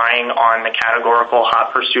relying on the categorical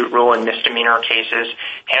hot pursuit rule in misdemeanor cases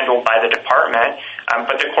handled by the department,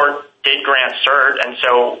 but the court did grant cert, and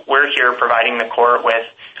so we're here providing the court with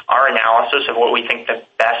our analysis of what we think the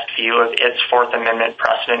best view of its Fourth Amendment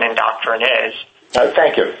precedent and doctrine is.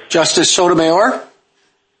 Thank you. Justice Sotomayor?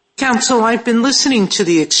 Counsel, I've been listening to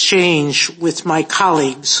the exchange with my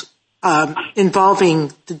colleagues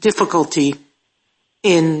involving the difficulty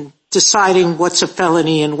in deciding what's a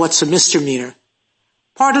felony and what's a misdemeanor.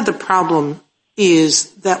 Part of the problem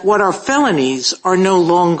is that what are felonies are no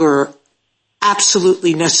longer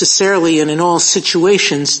absolutely necessarily and in all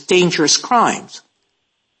situations dangerous crimes.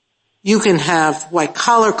 You can have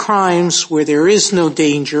white-collar crimes where there is no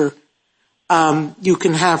danger. You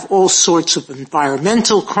can have all sorts of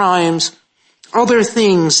environmental crimes, other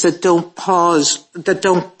things that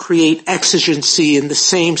don't create exigency in the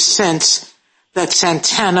same sense that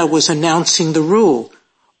Santana was announcing the rule,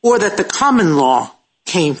 or that the common law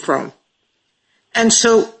came from. And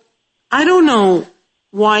so I don't know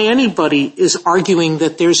why anybody is arguing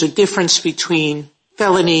that there's a difference between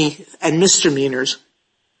felony and misdemeanors,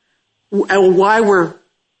 or why we're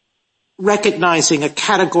recognizing a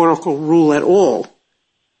categorical rule at all.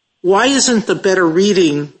 Why isn't the better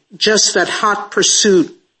reading just that hot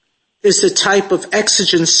pursuit is the type of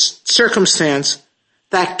exigent circumstance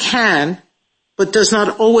that can, but does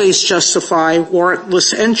not always justify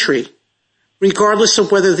warrantless entry, regardless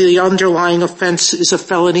of whether the underlying offense is a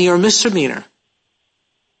felony or misdemeanor.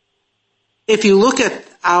 If you look at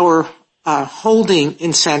our holding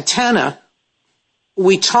in Santana,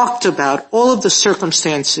 we talked about all of the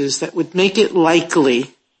circumstances that would make it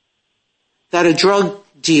likely that a drug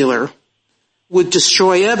dealer would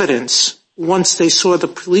destroy evidence once they saw the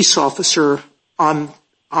police officer on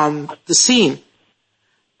the scene.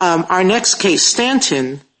 Our next case,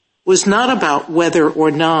 Stanton, was not about whether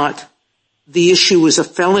or not the issue was a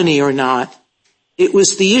felony or not. It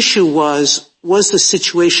was the issue was the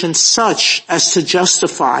situation such as to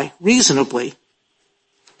justify reasonably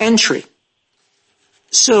entry?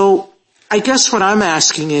 So I guess what I'm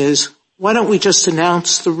asking is, why don't we just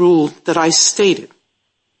announce the rule that I stated?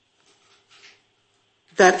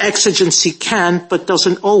 That exigency can, but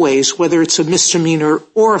doesn't always, whether it's a misdemeanor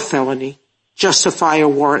or a felony, justify a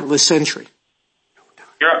warrantless entry.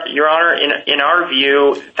 Your Honor, in our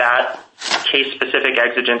view, that case-specific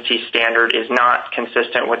exigency standard is not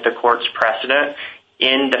consistent with the court's precedent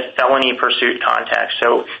in the felony pursuit context.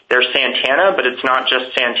 So there's Santana, but it's not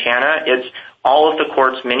just Santana. It's all of the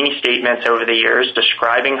court's many statements over the years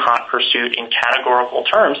describing hot pursuit in categorical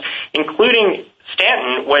terms, including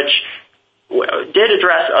Stanton, which did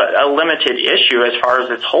address a limited issue as far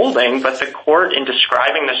as its holding, but the court, in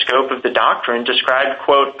describing the scope of the doctrine, described,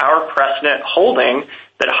 quote, our precedent holding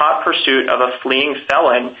that hot pursuit of a fleeing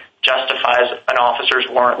felon justifies an officer's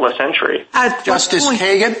warrantless entry. Justice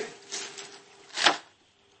Kagan?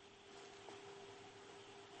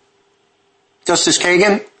 Justice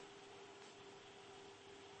Kagan?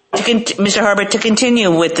 Mr. Harbert, to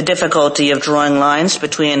continue with the difficulty of drawing lines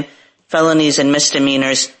between felonies and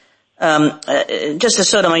misdemeanors, Justice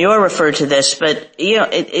Sotomayor referred to this, but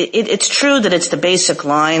it's true that it's the basic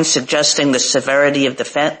line suggesting the severity of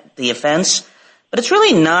the offense, but it's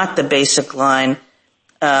really not the basic line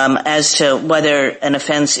as to whether an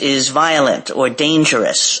offense is violent or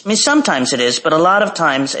dangerous. I mean, sometimes it is, but a lot of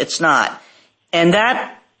times it's not. And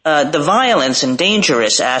that the violence and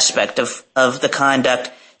dangerous aspect of the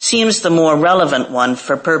conduct seems the more relevant one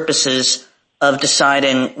for purposes of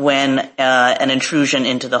deciding when an intrusion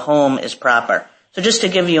into the home is proper. So just to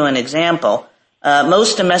give you an example,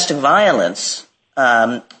 most domestic violence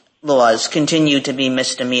laws continue to be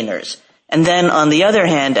misdemeanors. And then on the other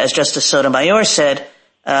hand, as Justice Sotomayor said,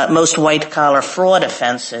 most white-collar fraud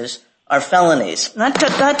offenses are felonies.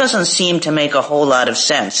 That doesn't seem to make a whole lot of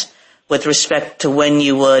sense with respect to when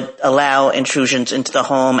you would allow intrusions into the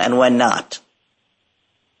home and when not.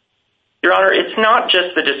 Your Honor, it's not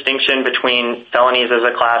just the distinction between felonies as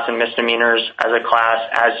a class and misdemeanors as a class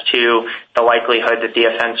as to the likelihood that the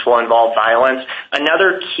offense will involve violence.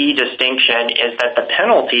 Another key distinction is that the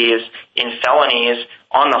penalties in felonies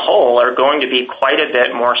on the whole are going to be quite a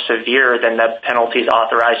bit more severe than the penalties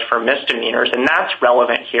authorized for misdemeanors, and that's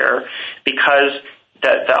relevant here because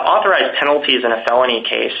the authorized penalties in a felony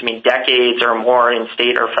case, I mean, decades or more in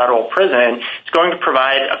state or federal prison, is going to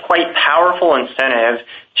provide a quite powerful incentive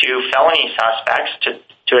to felony suspects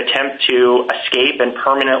to attempt to escape and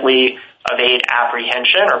permanently evade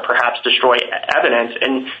apprehension or perhaps destroy evidence.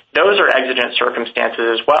 And those are exigent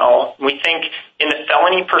circumstances as well. We think in the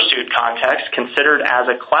felony pursuit context, considered as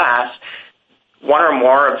a class, one or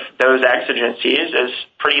more of those exigencies is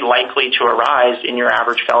pretty likely to arise in your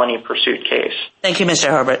average felony pursuit case. Thank you, Mr.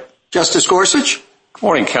 Herbert. Justice Gorsuch? Good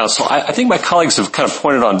morning, counsel. I think my colleagues have kind of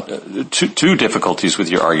pointed on two difficulties with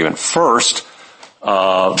your argument. First,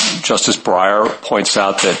 Justice Breyer points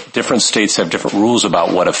out that different states have different rules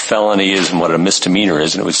about what a felony is and what a misdemeanor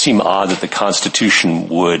is, and it would seem odd that the Constitution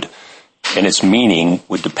would, in its meaning,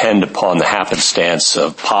 would depend upon the happenstance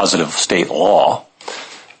of positive state law.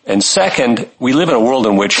 And second, we live in a world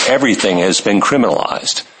in which everything has been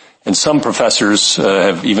criminalized. And some professors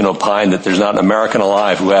have even opined that there's not an American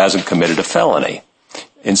alive who hasn't committed a felony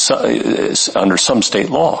under some state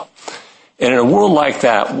law. And in a world like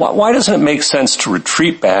that, why doesn't it make sense to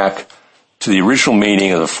retreat back to the original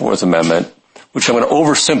meaning of the Fourth Amendment, which I'm going to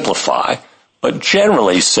oversimplify, but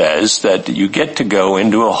generally says that you get to go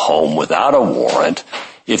into a home without a warrant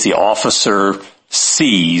if the officer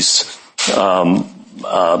sees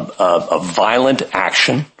a violent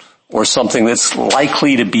action or something that's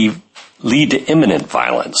likely to lead to imminent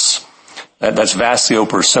violence. That's vastly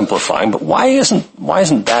oversimplifying, but why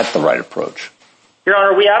isn't that the right approach? Your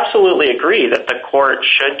Honor, we absolutely agree that the court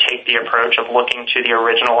should take the approach of looking to the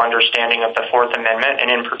original understanding of the Fourth Amendment, and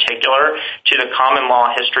in particular to the common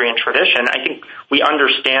law history and tradition. I think we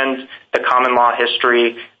understand the common law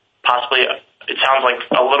history possibly it sounds like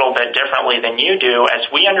a little bit differently than you do. As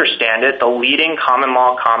we understand it, the leading common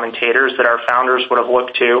law commentators that our founders would have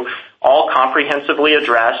looked to all comprehensively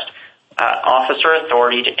addressed officer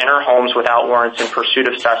authority to enter homes without warrants in pursuit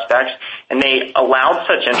of suspects, and they allowed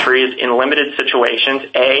such entries in limited situations,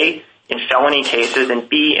 A, in felony cases, and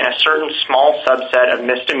B, in a certain small subset of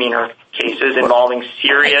misdemeanor cases involving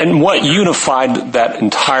serious... And what unified that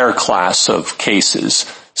entire class of cases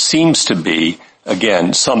seems to be,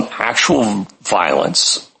 again, some actual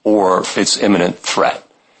violence or its imminent threat.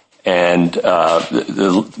 And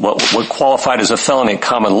what qualified as a felony in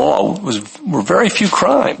common law were very few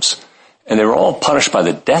crimes. And they were all punished by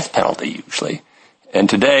the death penalty, usually. And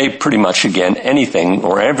today, pretty much, again, anything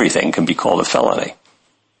or everything can be called a felony.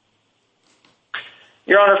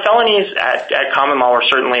 Your Honor, felonies at common law were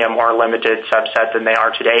certainly a more limited subset than they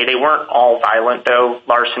are today. They weren't all violent, though.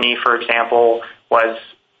 Larceny, for example, was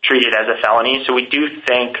treated as a felony. So we do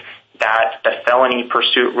think that the felony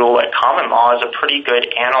pursuit rule at common law is a pretty good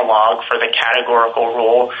analog for the categorical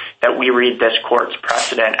rule that we read this court's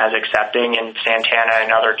precedent as accepting in Santana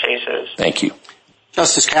and other cases. Thank you.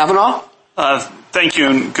 Justice Kavanaugh? Thank you,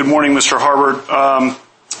 and good morning, Mr. Harbert.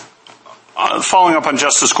 Following up on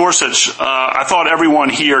Justice Gorsuch, I thought everyone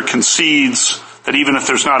here concedes that even if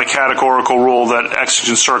there's not a categorical rule, that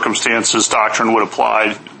exigent circumstances doctrine would apply.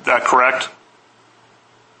 Is that correct?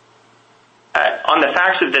 On the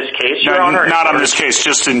facts of this case, Your Honor... Not on this case,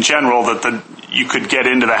 just in general, that you could get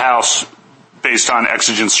into the house based on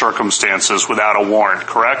exigent circumstances without a warrant,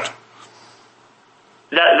 correct?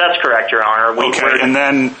 That's correct, Your Honor. Okay, and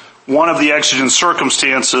then one of the exigent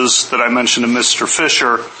circumstances that I mentioned to Mr.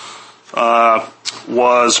 Fisher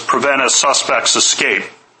was prevent a suspect's escape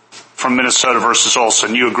from Minnesota versus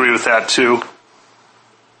Olson. You agree with that, too?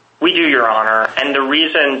 We do, Your Honor, and the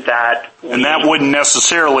reason that... And that wouldn't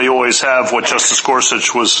necessarily always have what Justice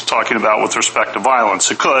Gorsuch was talking about with respect to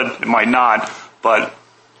violence. It could, it might not, but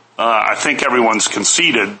I think everyone's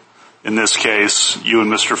conceded in this case, you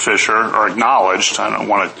and Mr. Fisher, or acknowledged, I don't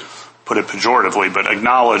want to put it pejoratively, but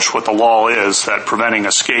acknowledged what the law is, that preventing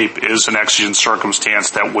escape is an exigent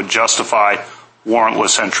circumstance that would justify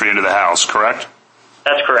warrantless entry into the house, correct?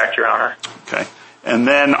 That's correct, Your Honor. Okay. And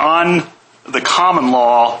then on the common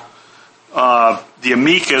law, the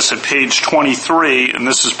amicus at page 23, and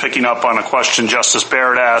this is picking up on a question Justice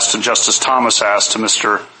Barrett asked and Justice Thomas asked to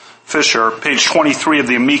Mr. Fisher, page 23 of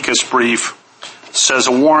the amicus brief says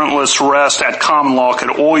a warrantless arrest at common law could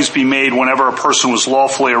always be made whenever a person was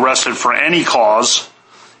lawfully arrested for any cause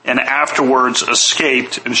and afterwards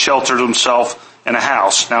escaped and sheltered himself in a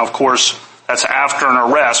house. Now, of course, that's after an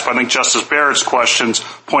arrest, but I think Justice Barrett's questions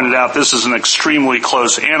pointed out this is an extremely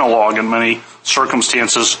close analog in many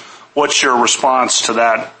circumstances. What's your response to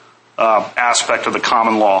that aspect of the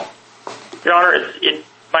common law? Your Honor,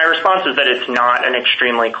 my response is that it's not an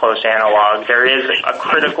extremely close analog. There is a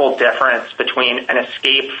critical difference between an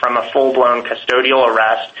escape from a full-blown custodial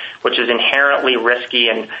arrest, which is inherently risky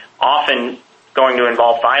and often going to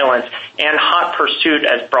involve violence, and hot pursuit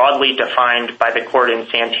as broadly defined by the court in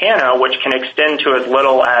Santana, which can extend to as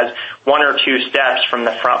little as 1 or 2 steps from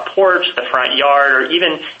the front porch, the front yard, or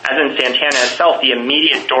even, as in Santana itself, the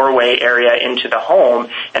immediate doorway area into the home.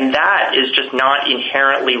 And that is just not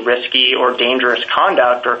inherently risky or dangerous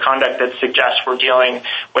conduct, or conduct that suggests we're dealing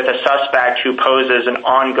with a suspect who poses an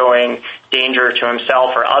ongoing danger to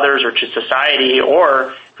himself or others or to society,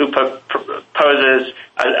 or who poses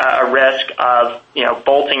a risk of,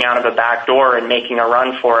 bolting out of a back door and making a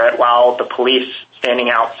run for it while the police standing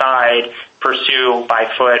outside pursue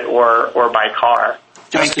by foot or by car.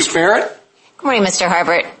 Justice Barrett? Good morning, Mr.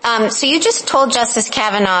 Harbert. So you just told Justice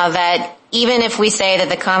Kavanaugh that even if we say that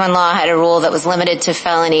the common law had a rule that was limited to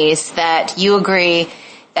felonies, that you agree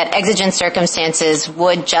that exigent circumstances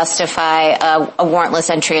would justify a warrantless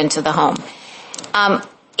entry into the home.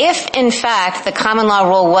 If, in fact, the common law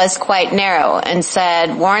rule was quite narrow and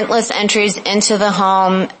said warrantless entries into the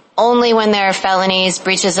home only when there are felonies,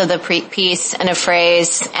 breaches of the peace and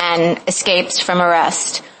affrays, and escapes from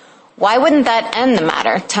arrest, why wouldn't that end the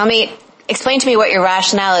matter? Explain to me what your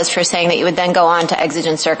rationale is for saying that you would then go on to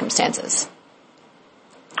exigent circumstances.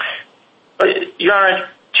 Your Honor,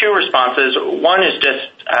 2 responses. One is just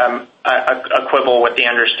a quibble with the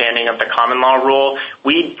understanding of the common law rule.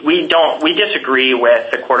 We disagree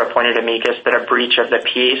with the court-appointed amicus that a breach of the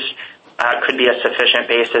peace could be a sufficient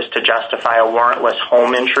basis to justify a warrantless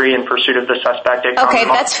home entry in pursuit of the suspect. Okay,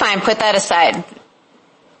 that's fine. Put that aside.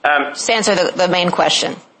 Just answer the main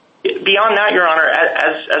question. Beyond that, Your Honor,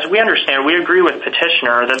 as we understand, we agree with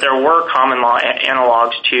Petitioner that there were common law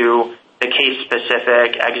analogs to the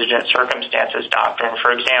case-specific exigent circumstances doctrine.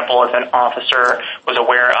 For example, if an officer was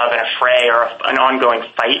aware of an affray or an ongoing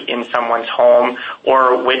fight in someone's home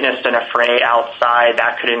or witnessed an affray outside,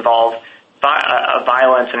 that could involve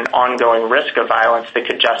violence and an ongoing risk of violence that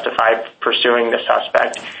could justify pursuing the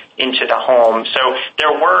suspect into the home. So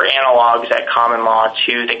there were analogs at common law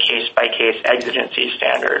to the case-by-case exigency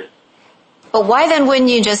standard. But why then wouldn't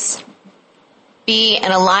you just be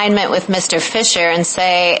in alignment with Mr. Fisher and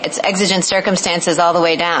say it's exigent circumstances all the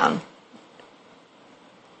way down?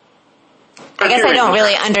 I guess I don't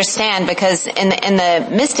really understand, because in the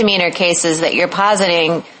misdemeanor cases that you're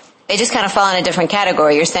positing, they just kind of fall in a different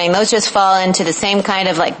category. You're saying those just fall into the same kind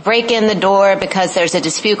of like break in the door because there's a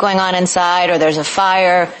dispute going on inside, or there's a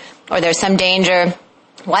fire, or there's some danger.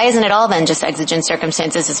 Why isn't it all then just exigent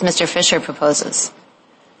circumstances as Mr. Fisher proposes?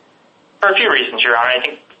 For a few reasons, Your Honor. I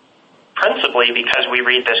think principally because we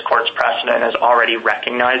read this court's precedent as already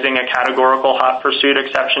recognizing a categorical hot pursuit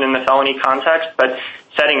exception in the felony context, but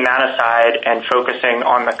setting that aside and focusing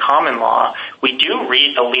on the common law, we do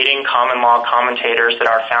read the leading common law commentators that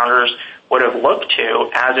our founders would have looked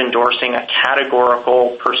to as endorsing a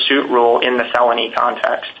categorical pursuit rule in the felony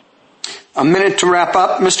context. A minute to wrap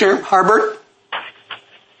up, Mr. Harbert.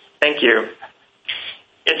 Thank you.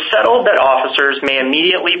 It's settled that officers may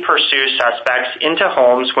immediately pursue suspects into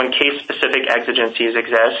homes when case-specific exigencies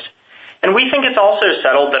exist. And we think it's also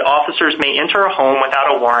settled that officers may enter a home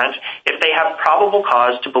without a warrant if they have probable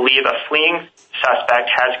cause to believe a fleeing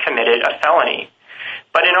suspect has committed a felony.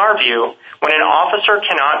 But in our view, when an officer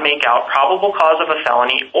cannot make out probable cause of a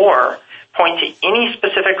felony or point to any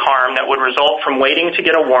specific harm that would result from waiting to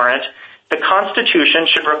get a warrant, the Constitution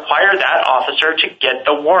should require that officer to get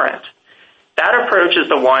the warrant. That approach is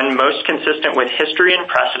the one most consistent with history and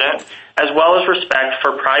precedent, as well as respect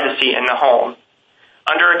for privacy in the home.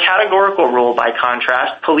 Under a categorical rule, by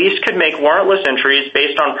contrast, police could make warrantless entries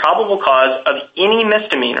based on probable cause of any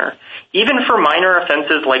misdemeanor, even for minor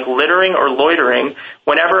offenses like littering or loitering,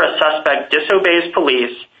 whenever a suspect disobeys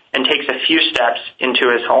police and takes a few steps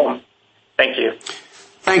into his home. Thank you.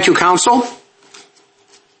 Thank you, counsel.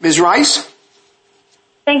 Ms. Rice?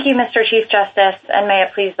 Thank you, Mr. Chief Justice, and may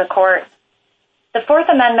it please the court. The Fourth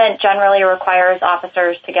Amendment generally requires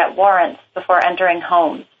officers to get warrants before entering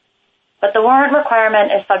homes, but the warrant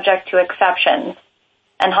requirement is subject to exceptions,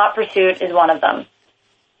 and hot pursuit is one of them.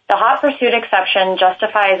 The hot pursuit exception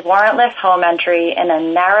justifies warrantless home entry in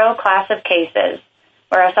a narrow class of cases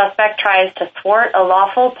where a suspect tries to thwart a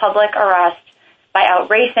lawful public arrest by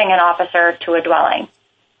outracing an officer to a dwelling.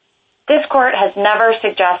 This court has never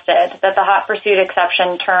suggested that the hot pursuit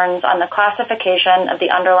exception turns on the classification of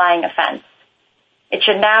the underlying offense. It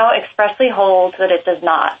should now expressly hold that it does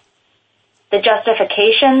not. The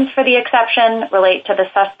justifications for the exception relate to the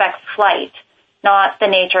suspect's flight, not the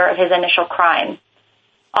nature of his initial crime.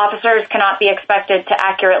 Officers cannot be expected to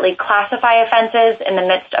accurately classify offenses in the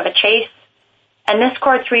midst of a chase, and this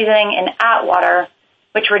court's reasoning in Atwater,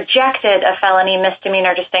 which rejected a felony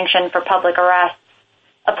misdemeanor distinction for public arrests,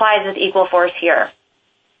 applies with equal force here.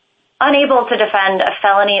 Unable to defend a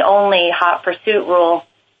felony-only hot pursuit rule,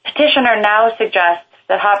 petitioner now suggests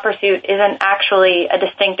that hot pursuit isn't actually a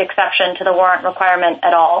distinct exception to the warrant requirement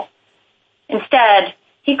at all. Instead,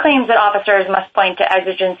 he claims that officers must point to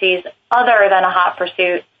exigencies other than a hot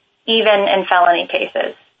pursuit, even in felony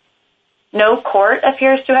cases. No court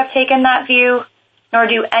appears to have taken that view, nor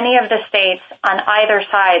do any of the states on either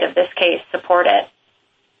side of this case support it.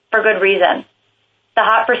 For good reason. The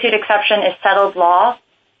hot pursuit exception is settled law,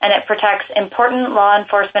 and it protects important law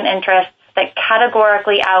enforcement interests that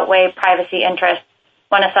categorically outweigh privacy interests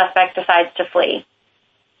when a suspect decides to flee.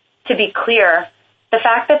 To be clear, the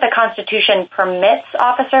fact that the Constitution permits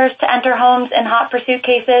officers to enter homes in hot pursuit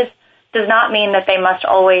cases does not mean that they must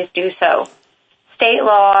always do so. State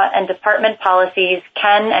law and department policies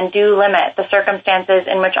can and do limit the circumstances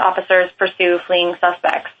in which officers pursue fleeing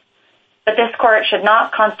suspects. But this court should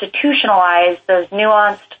not constitutionalize those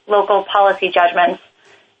nuanced local policy judgments,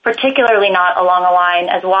 particularly not along a line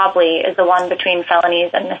as wobbly as the one between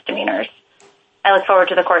felonies and misdemeanors. I look forward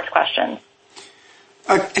to the court's questions.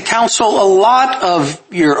 Counsel, a lot of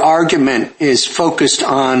your argument is focused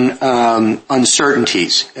on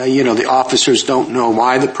uncertainties. The officers don't know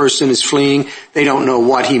why the person is fleeing. They don't know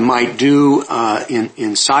what he might do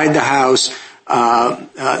inside the house,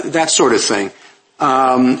 that sort of thing.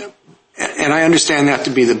 And I understand that to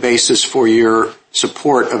be the basis for your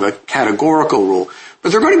support of a categorical rule.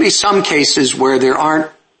 But there are going to be some cases where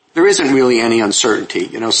there isn't really any uncertainty.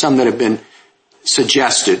 Some that have been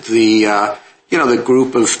suggested. The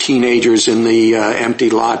group of teenagers in the empty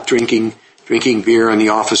lot drinking beer, and the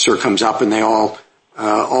officer comes up and they all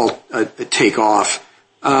take off.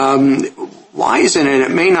 Why isn't it?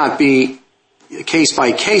 It may not be a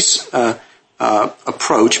case-by-case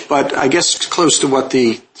approach, but I guess close to what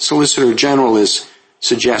the Solicitor General is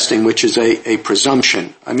suggesting, which is a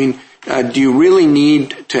presumption. I mean, do you really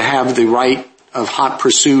need to have the right of hot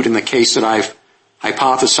pursuit in the case that I've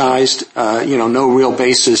hypothesized? No real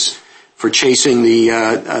basis for chasing the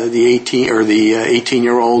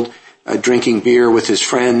 18-year-old drinking beer with his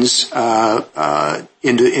friends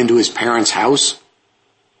into his parents' house?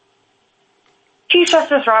 Chief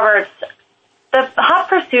Justice Roberts, the hot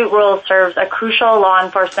pursuit rule serves a crucial law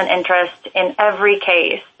enforcement interest in every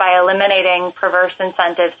case by eliminating perverse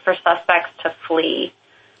incentives for suspects to flee.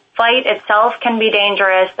 Flight itself can be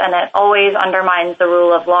dangerous, and it always undermines the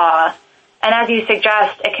rule of law. And as you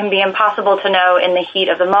suggest, it can be impossible to know in the heat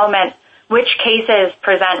of the moment which cases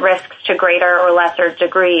present risks to greater or lesser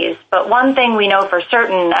degrees. But one thing we know for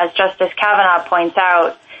certain, as Justice Kavanaugh points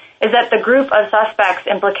out, is that the group of suspects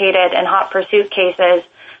implicated in hot pursuit cases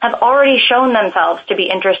have already shown themselves to be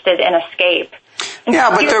interested in escape.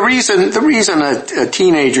 Yeah, but the reason a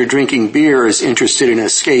teenager drinking beer is interested in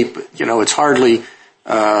escape, it's hardly,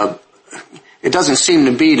 it doesn't seem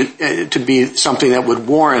to be something that would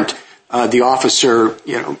warrant the officer,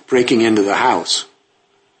 breaking into the house.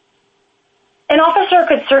 An officer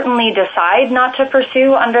could certainly decide not to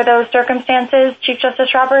pursue under those circumstances, Chief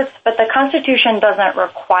Justice Roberts, but the Constitution doesn't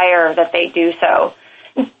require that they do so.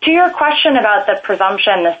 To your question about the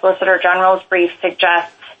presumption the Solicitor General's brief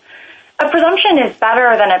suggests, a presumption is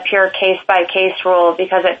better than a pure case-by-case rule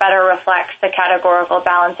because it better reflects the categorical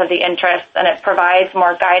balance of the interests and it provides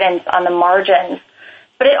more guidance on the margins.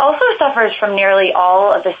 But it also suffers from nearly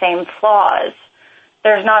all of the same flaws.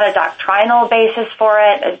 There's not a doctrinal basis for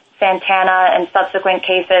it. Santana and subsequent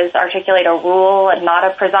cases articulate a rule and not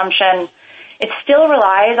a presumption. It still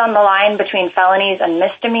relies on the line between felonies and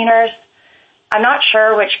misdemeanors. I'm not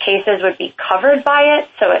sure which cases would be covered by it,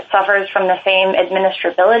 so it suffers from the same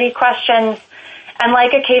administrability questions. And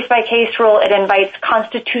like a case-by-case rule, it invites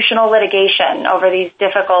constitutional litigation over these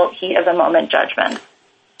difficult heat-of-the-moment judgments.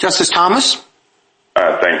 Justice Thomas?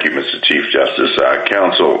 Thank you, Mr. Chief Justice.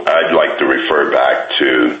 Counsel, I'd like to refer back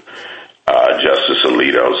to Justice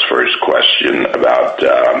Alito's first question about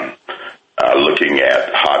looking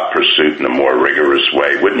at hot pursuit in a more rigorous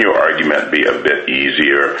way. Wouldn't your argument be a bit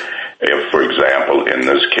easier if, for example, in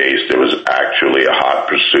this case, there was actually a hot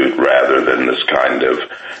pursuit rather than this kind of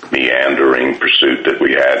meandering pursuit that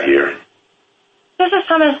we had here? Justice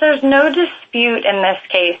Thomas, there's no dispute in this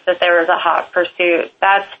case that there was a hot pursuit.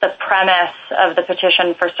 That's the premise of the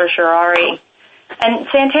petition for certiorari. And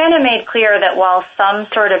Santana made clear that while some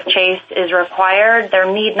sort of chase is required, there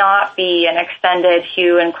need not be an extended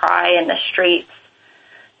hue and cry in the streets.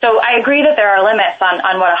 So I agree that there are limits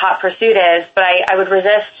on what a hot pursuit is, but I would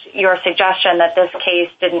resist your suggestion that this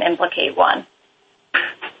case didn't implicate one.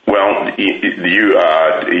 Well, you do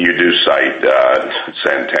cite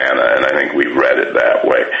Santana, and I think we've read it that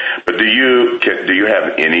way. But do you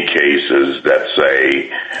have any cases that say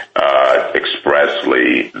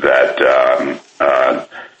expressly that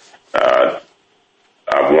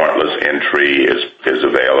warrantless entry is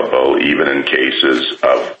available even in cases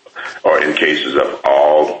of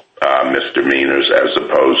all misdemeanors as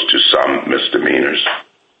opposed to some misdemeanors?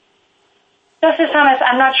 Justice Thomas,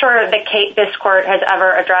 I'm not sure this court has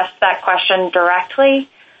ever addressed that question directly,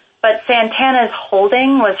 but Santana's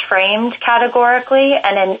holding was framed categorically,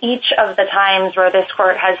 and in each of the times where this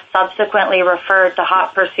court has subsequently referred to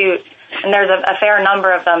hot pursuit, and there's a fair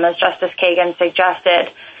number of them, as Justice Kagan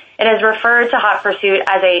suggested, it has referred to hot pursuit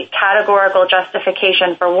as a categorical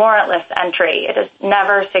justification for warrantless entry. It has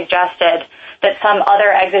never suggested that some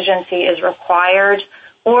other exigency is required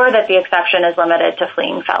or that the exception is limited to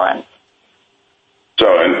fleeing felons. So,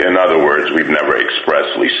 in other words, we've never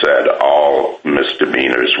expressly said all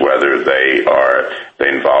misdemeanors, whether they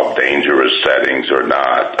involve dangerous settings or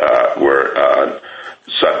not, were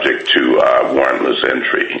subject to warrantless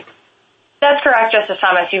entry. That's correct, Justice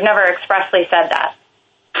Thomas. You've never expressly said that.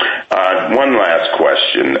 One last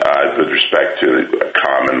question with respect to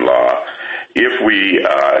common law. If we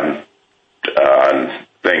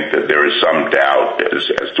think that there is some doubt as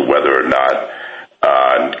to whether or not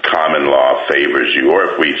common law favors you, or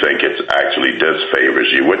if we think it actually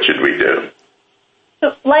disfavors you, what should we do?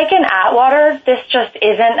 So, like in Atwater, this just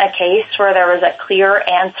isn't a case where there was a clear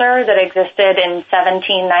answer that existed in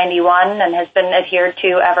 1791 and has been adhered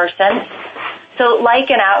to ever since. So, like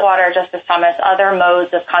in Atwater, Justice Thomas, other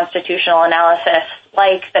modes of constitutional analysis,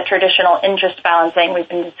 like the traditional interest balancing we've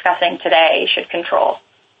been discussing today, should control.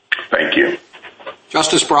 Thank you.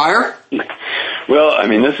 Justice Breyer? Well, I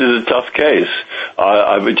mean, this is a tough case.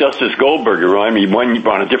 Justice Goldberg,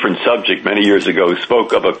 on a different subject many years ago,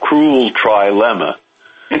 spoke of a cruel trilemma.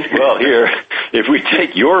 Well, here, if we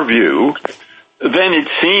take your view, then it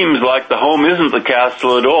seems like the home isn't the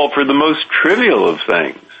castle at all for the most trivial of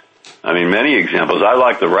things. I mean, many examples. I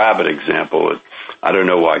like the rabbit example. I don't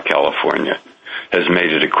know why California has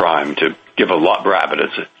made it a crime to give a rabbit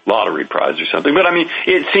as a lottery prize or something. But, I mean,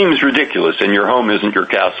 it seems ridiculous, and your home isn't your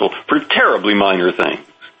castle for terribly minor things.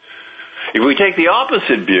 If we take the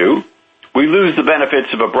opposite view, we lose the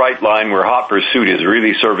benefits of a bright line where hot pursuit is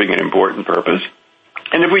really serving an important purpose.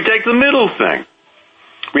 And if we take the middle thing,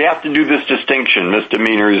 we have to do this distinction,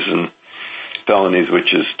 misdemeanors and felonies,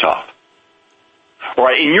 which is tough. All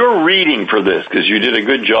right, in your reading for this, because you did a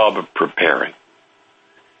good job of preparing,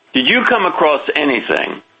 did you come across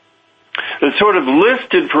anything that sort of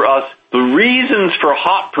listed for us the reasons for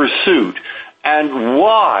hot pursuit and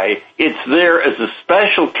why it's there as a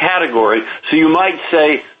special category? So you might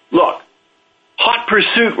say, look, hot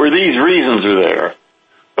pursuit where these reasons are there,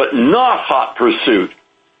 but not hot pursuit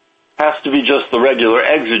has to be just the regular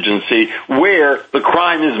exigency where the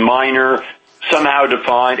crime is minor, somehow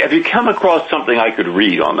defined. Have you come across something I could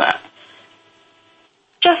read on that?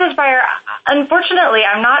 Justice Breyer, unfortunately,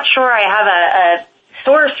 I'm not sure I have a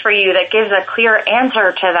source for you that gives a clear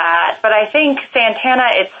answer to that, but I think Santana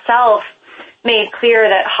itself made clear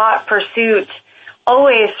that hot pursuit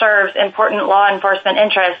always serves important law enforcement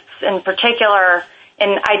interests, in particular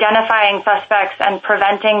in identifying suspects and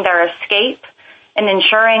preventing their escape and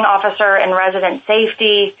ensuring officer and resident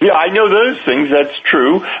safety. Yeah, I know those things, that's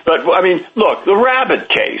true, but, I mean, look, the rabbit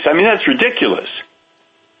case, I mean, that's ridiculous.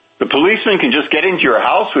 The policeman can just get into your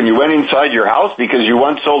house when you went inside your house because you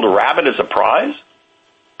once sold a rabbit as a prize?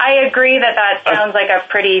 I agree that sounds like a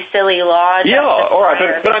pretty silly law. Yeah, all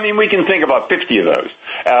right, but I mean, we can think about 50 of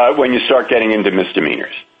those when you start getting into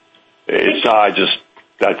misdemeanors. It's not just,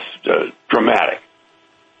 that's dramatic.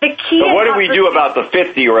 The key so what do we do about the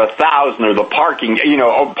 50 or 1,000 or the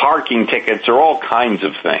parking tickets or all kinds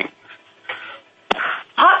of things?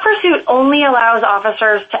 Hot pursuit only allows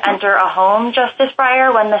officers to enter a home, Justice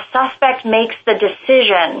Breyer, when the suspect makes the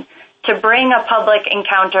decision to bring a public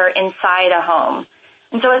encounter inside a home.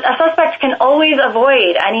 And so a suspect can always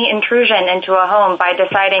avoid any intrusion into a home by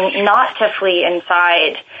deciding not to flee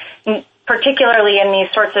inside, particularly in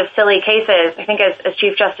these sorts of silly cases. I think as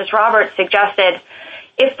Chief Justice Roberts suggested,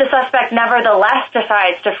 if the suspect nevertheless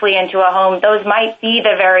decides to flee into a home, those might be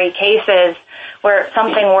the very cases where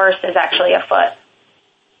something worse is actually afoot.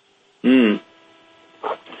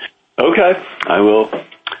 Okay, I will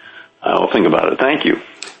think about it. Thank you.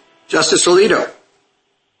 Justice Alito.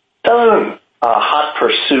 Doesn't a hot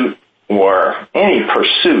pursuit or any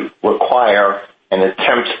pursuit require an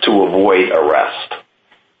attempt to avoid arrest?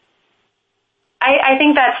 I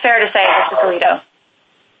think that's fair to say, Justice Alito.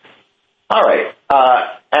 All right.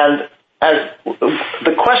 And as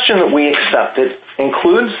the question that we accepted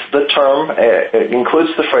includes the term, it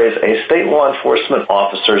includes the phrase, a state law enforcement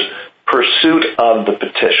officer's pursuit of the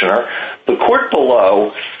petitioner. The court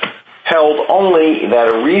below held only that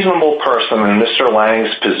a reasonable person in Mr.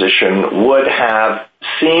 Lange's position would have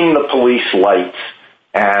seen the police lights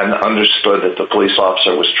and understood that the police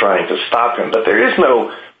officer was trying to stop him. But there is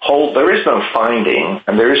no finding,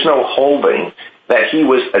 and there is no holding that he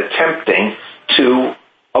was attempting to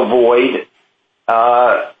avoid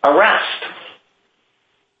arrest.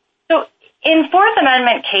 So in Fourth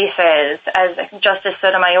Amendment cases, as Justice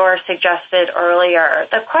Sotomayor suggested earlier,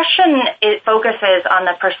 the question focuses on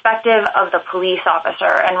the perspective of the police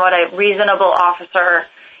officer and what a reasonable officer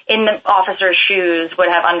in the officer's shoes would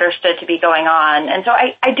have understood to be going on. And so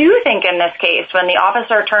I do think in this case, when the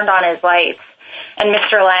officer turned on his lights and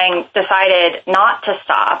Mr. Lange decided not to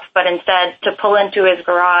stop, but instead to pull into his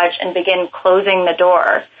garage and begin closing the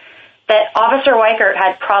door, that Officer Weichert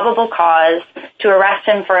had probable cause to arrest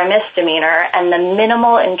him for a misdemeanor, and the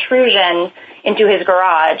minimal intrusion into his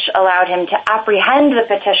garage allowed him to apprehend the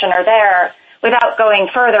petitioner there without going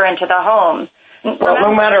further into the home. Well,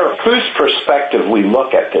 no matter whose perspective we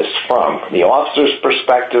look at this from, the officer's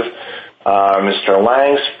perspective, Mr.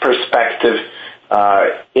 Lange's perspective,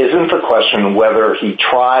 isn't the question whether he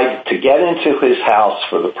tried to get into his house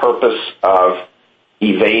for the purpose of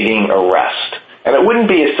evading arrest. And it wouldn't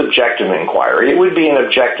be a subjective inquiry. It would be an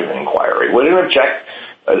objective inquiry.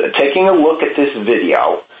 Taking a look at this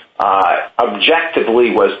video, objectively,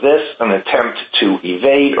 was this an attempt to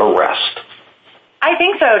evade arrest? I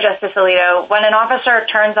think so, Justice Alito. When an officer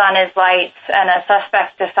turns on his lights and a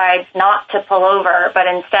suspect decides not to pull over, but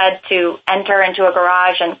instead to enter into a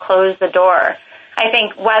garage and close the door, I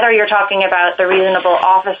think whether you're talking about the reasonable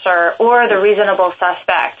officer or the reasonable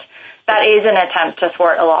suspect, that is an attempt to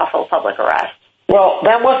thwart a lawful public arrest. Well,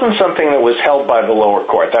 that wasn't something that was held by the lower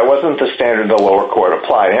court. That wasn't the standard the lower court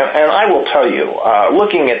applied. And I will tell you,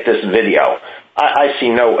 looking at this video, I see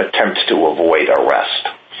no attempt to avoid arrest.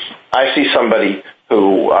 I see somebody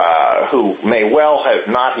who may well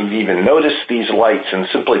have not even noticed these lights and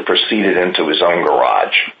simply proceeded into his own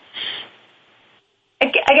garage.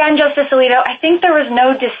 Again, Justice Alito, I think there was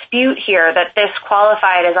no dispute here that this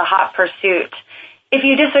qualified as a hot pursuit. If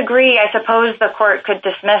you disagree, I suppose the court could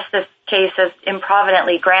dismiss this case as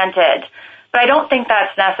improvidently granted, but I don't think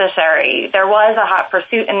that's necessary. There was a hot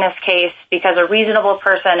pursuit in this case because a reasonable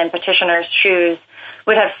person in petitioner's shoes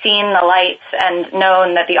would have seen the lights and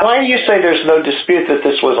known that the... Why do you say there's no dispute that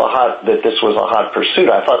this was a hot pursuit?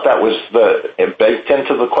 I thought that was baked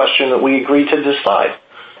into the question that we agreed to decide.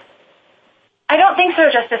 I don't think so,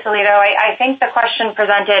 Justice Alito. I think the question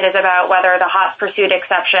presented is about whether the hot pursuit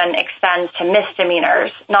exception extends to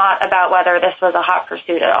misdemeanors, not about whether this was a hot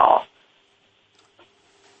pursuit at all.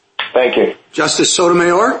 Thank you. Justice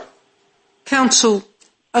Sotomayor? Counsel,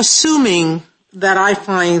 assuming that I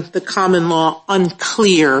find the common law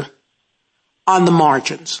unclear on the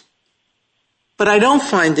margins, but I don't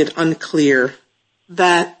find it unclear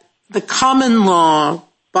that the common law,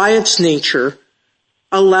 by its nature,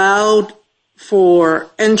 allowed for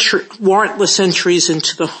warrantless entries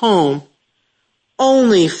into the home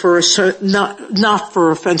only for not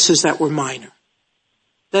for offenses that were minor.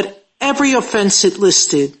 That every offense it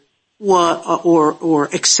listed or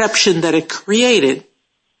exception that it created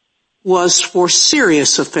was for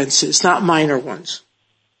serious offenses, not minor ones.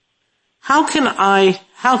 How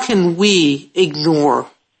can we ignore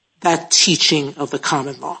that teaching of the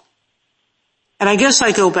common law? And I guess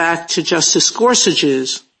I go back to Justice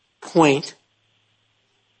Gorsuch's point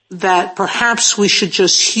that perhaps we should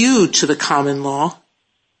just hew to the common law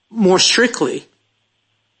more strictly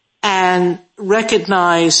and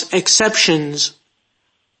recognize exceptions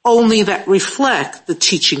only that reflect the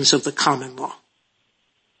teachings of the common law.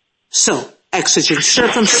 So, exigent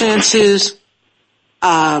circumstances,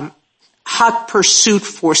 hot pursuit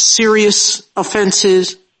for serious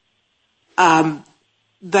offenses,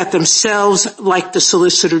 that themselves, like the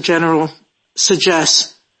Solicitor General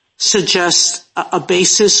suggests a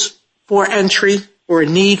basis for entry or a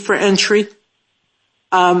need for entry.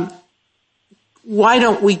 Why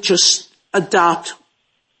don't we just adopt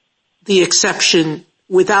the exception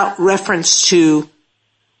without reference to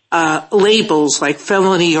labels like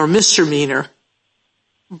felony or misdemeanor,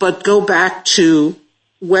 but go back to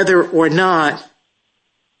whether or not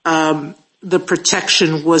the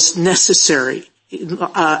protection was necessary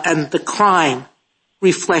and the crime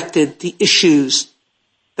reflected the issues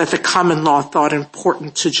that the common law thought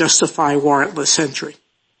important to justify warrantless entry?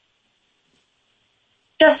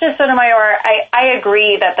 Justice Sotomayor, I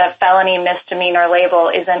agree that the felony misdemeanor label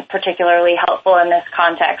isn't particularly helpful in this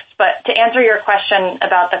context, but to answer your question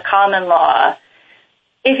about the common law,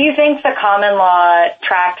 if you think the common law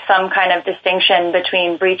tracked some kind of distinction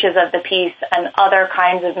between breaches of the peace and other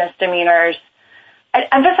kinds of misdemeanors, I'd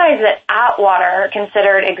emphasize that Atwater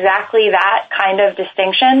considered exactly that kind of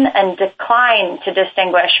distinction and declined to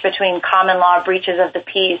distinguish between common law breaches of the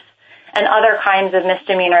peace and other kinds of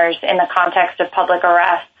misdemeanors in the context of public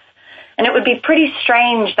arrests. And it would be pretty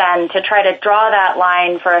strange then to try to draw that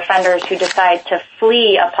line for offenders who decide to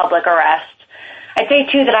flee a public arrest. I'd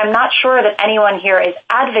say, too, that I'm not sure that anyone here is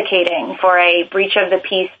advocating for a breach of the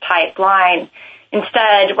peace type line.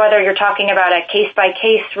 Instead, whether you're talking about a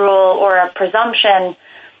case-by-case rule or a presumption,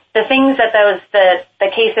 the things that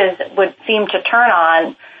the cases would seem to turn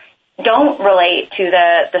on don't relate to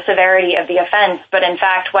the severity of the offense, but in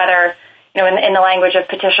fact whether, in the language of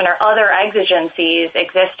petitioner, other exigencies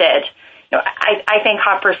existed. I think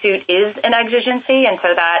hot pursuit is an exigency, and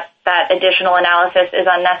so that additional analysis is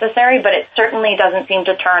unnecessary, but it certainly doesn't seem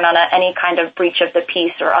to turn on any kind of breach of the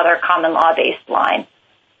peace or other common law-based line.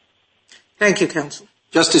 Thank you, counsel.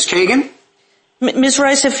 Justice Kagan? Ms.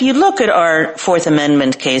 Rice, if you look at our Fourth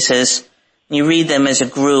Amendment cases, you read them as a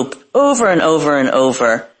group over and over and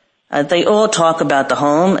over, they all talk about the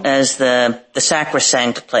home as the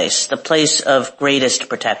sacrosanct place, the place of greatest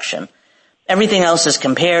protection. Everything else is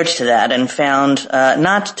compared to that and found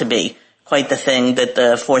not to be quite the thing that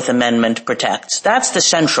the Fourth Amendment protects. That's the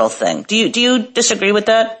central thing. Do you disagree with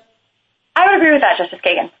that? I would agree with that, Justice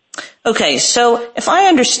Kagan. Okay, so if I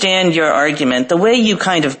understand your argument, the way you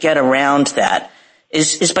kind of get around that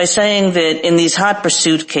is by saying that in these hot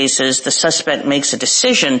pursuit cases, the suspect makes a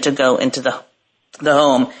decision to go into the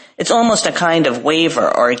home. It's almost a kind of waiver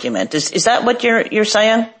argument. Is that what you're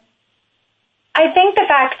saying? I think the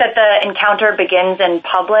fact that the encounter begins in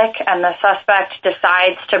public and the suspect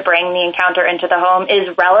decides to bring the encounter into the home is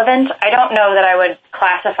relevant. I don't know that I would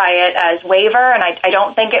classify it as waiver, and I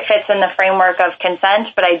don't think it fits in the framework of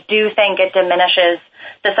consent, but I do think it diminishes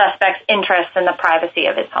the suspect's interest in the privacy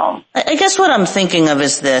of his home. I guess what I'm thinking of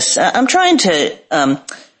is this. I'm trying to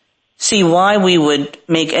see why we would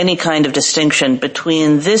make any kind of distinction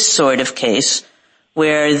between this sort of case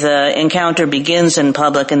where the encounter begins in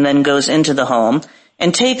public and then goes into the home,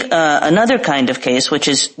 and take another kind of case, which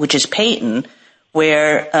is Payton,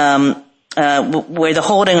 where the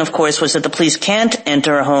holding, of course, was that the police can't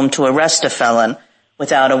enter a home to arrest a felon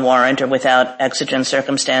without a warrant or without exigent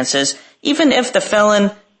circumstances, even if the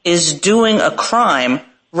felon is doing a crime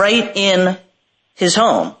right in his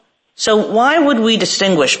home. So why would we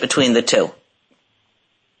distinguish between the two?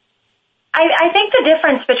 I think the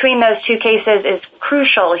difference between those two cases is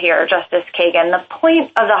crucial here, Justice Kagan. The point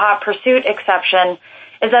of the hot pursuit exception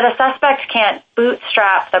is that a suspect can't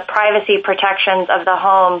bootstrap the privacy protections of the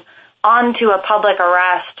home onto a public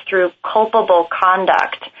arrest through culpable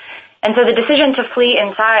conduct. And so the decision to flee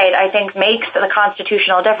inside, I think, makes the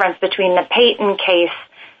constitutional difference between the Payton case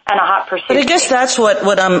and a hot pursuit. But I guess that's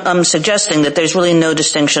what I'm suggesting, that there's really no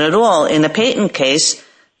distinction at all. In the Payton case,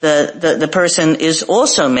 the person is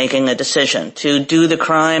also making a decision to do the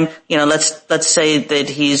crime. You know, let's say that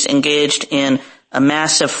he's engaged in a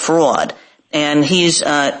massive fraud, and he's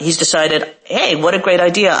decided, hey, what a great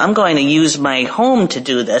idea, I'm going to use my home to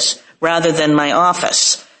do this rather than my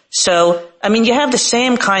office. So, I mean, you have the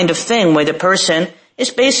same kind of thing where the person is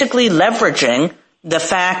basically leveraging the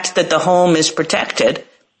fact that the home is protected,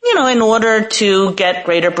 you know, in order to get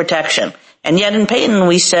greater protection. And yet in Payton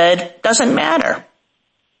we said, doesn't matter.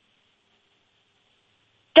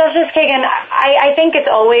 Justice Kagan, I think it's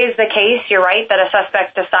always the case, you're right, that a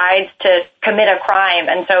suspect decides to commit a crime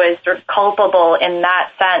and so is sort of culpable in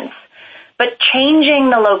that sense. But changing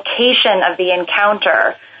the location of the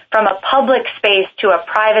encounter from a public space to a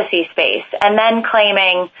privacy space and then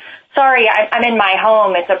claiming, sorry, I'm in my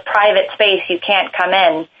home, it's a private space, you can't come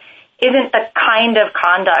in, isn't the kind of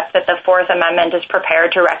conduct that the Fourth Amendment is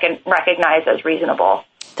prepared to recognize as reasonable.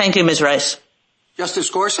 Thank you, Ms. Rice. Justice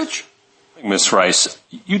Gorsuch? Ms. Rice,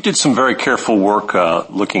 you did some very careful work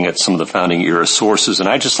looking at some of the founding era sources, and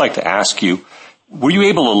I'd just like to ask you, were you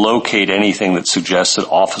able to locate anything that suggests that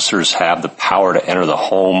officers have the power to enter the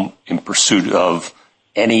home in pursuit of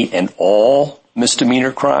any and all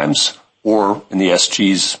misdemeanor crimes, or in the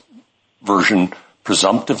SG's version,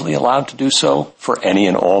 presumptively allowed to do so for any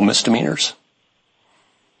and all misdemeanors?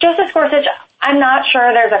 Justice Gorsuch, I'm not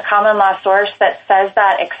sure there's a common law source that says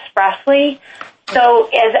that expressly. So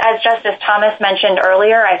as Justice Thomas mentioned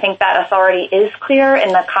earlier, I think that authority is clear in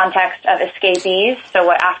the context of escapees,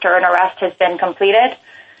 so after an arrest has been completed.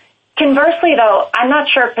 Conversely, though, I'm not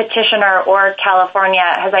sure Petitioner or California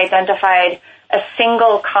has identified a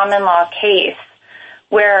single common law case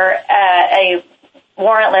where a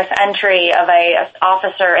warrantless entry of an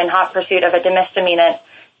officer in hot pursuit of a misdemeanor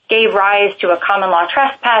gave rise to a common law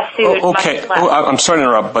trespass suit. Okay, I'm sorry to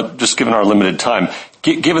interrupt, but just given our limited time,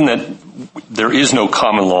 given that there is no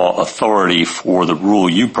common law authority for the rule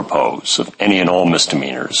you propose of any and all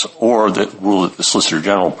misdemeanors, or the rule that the Solicitor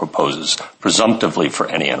General proposes, presumptively for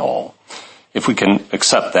any and all, if we can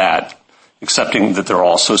accept that, accepting that there are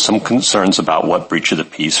also some concerns about what breach of the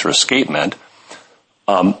peace or escape meant,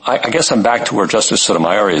 I guess I'm back to where Justice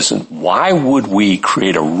Sotomayor is. And why would we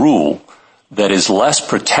create a rule that is less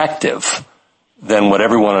protective than what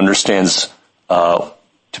everyone understands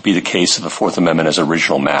to be the case of the Fourth Amendment as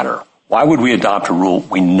original matter? Why would we adopt a rule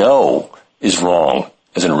we know is wrong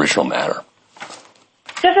as an original matter?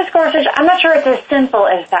 Justice Gorsuch, I'm not sure it's as simple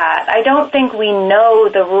as that. I don't think we know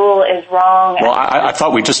the rule is wrong. Well, I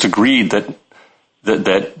thought we just agreed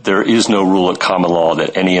that there is no rule at common law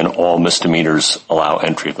that any and all misdemeanors allow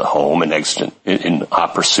entry of the home and exit in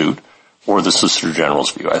hot pursuit, or the Solicitor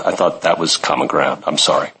General's view. I thought that was common ground. I'm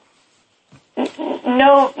sorry.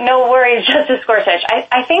 No worries, Justice Gorsuch.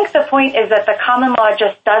 I think the point is that the common law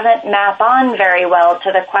just doesn't map on very well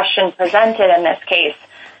to the question presented in this case.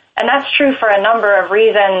 And that's true for a number of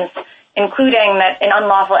reasons, including that an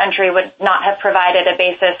unlawful entry would not have provided a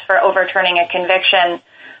basis for overturning a conviction,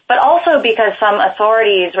 but also because some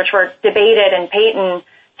authorities, which were debated in Payton,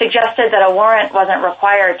 suggested that a warrant wasn't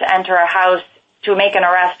required to enter a house to make an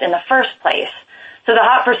arrest in the first place. So the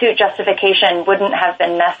hot pursuit justification wouldn't have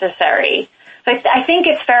been necessary. So I think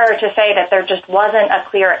it's fairer to say that there just wasn't a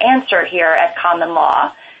clear answer here at common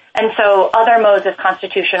law. And so other modes of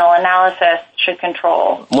constitutional analysis should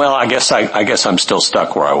control. Well, I guess I'm still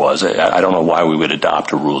stuck where I was. I don't know why we would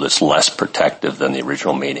adopt a rule that's less protective than the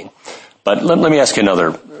original meaning. But let me ask you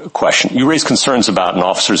another question. You raised concerns about an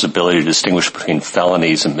officer's ability to distinguish between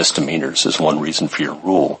felonies and misdemeanors as one reason for your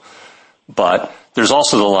rule. But there's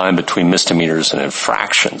also the line between misdemeanors and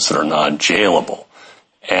infractions that are non-jailable.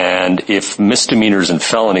 And if misdemeanors and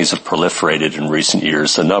felonies have proliferated in recent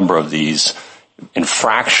years, the number of these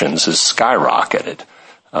infractions has skyrocketed.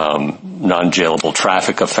 Non-jailable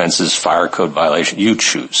traffic offenses, fire code violation, you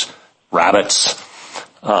choose. Rabbits.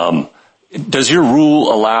 Does your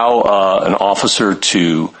rule allow an officer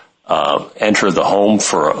to enter the home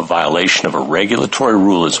for a violation of a regulatory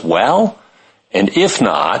rule as well? And if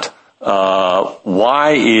not,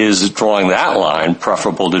 why is drawing that line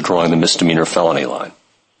preferable to drawing the misdemeanor felony line?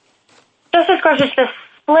 Justice Gorsuch, the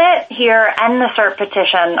split here and the cert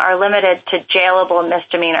petition are limited to jailable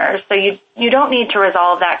misdemeanors, so you don't need to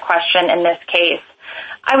resolve that question in this case.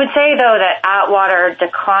 I would say, though, that Atwater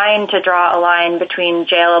declined to draw a line between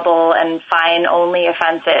jailable and fine-only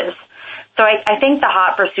offenses. So I think the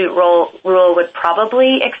hot pursuit rule would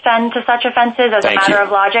probably extend to such offenses as a matter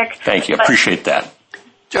of logic. Thank you. I appreciate that.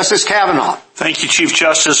 Justice Kavanaugh. Thank you, Chief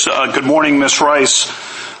Justice. Good morning, Ms. Rice.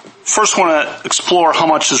 First, I want to explore how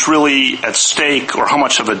much is really at stake or how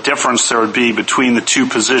much of a difference there would be between the two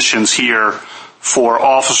positions here for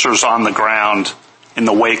officers on the ground in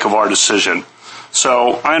the wake of our decision.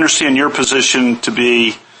 So I understand your position to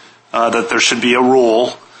be that there should be a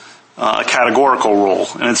rule, a categorical rule.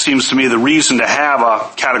 And it seems to me the reason to have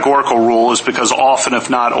a categorical rule is because often, if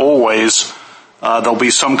not always, there'll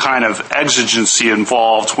be some kind of exigency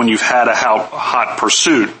involved when you've had a hot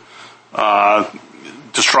pursuit.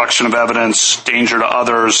 Destruction of evidence, danger to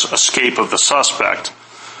others, escape of the suspect.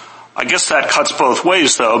 I guess that cuts both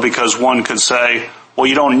ways, though, because one could say, well,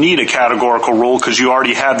 you don't need a categorical rule because you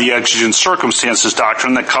already have the exigent circumstances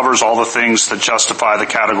doctrine that covers all the things that justify the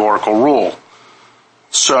categorical rule.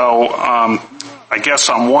 So I guess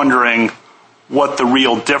I'm wondering what the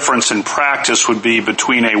real difference in practice would be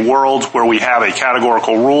between a world where we have a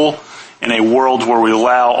categorical rule and a world where we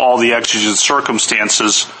allow all the exigent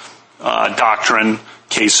circumstances doctrine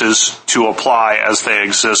cases to apply as they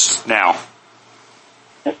exist now.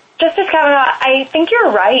 Justice Kavanaugh, I think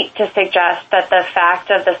you're right to suggest that the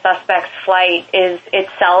fact of the suspect's flight is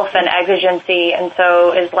itself an exigency and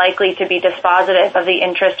so is likely to be dispositive of the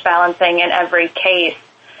interest balancing in every case.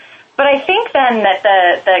 But I think then that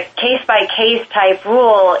the case-by-case type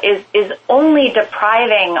rule is only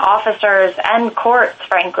depriving officers and courts,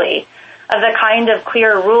 frankly, of the kind of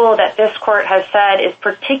clear rule that this court has said is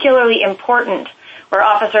particularly important where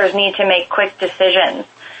officers need to make quick decisions.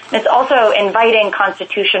 It's also inviting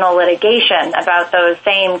constitutional litigation about those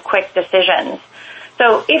same quick decisions.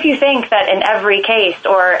 So if you think that in every case,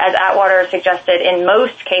 or as Atwater suggested, in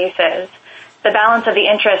most cases, the balance of the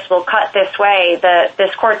interest will cut this way,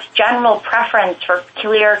 this court's general preference for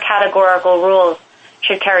clear categorical rules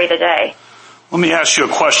should carry the day. Let me ask you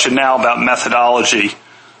a question now about methodology.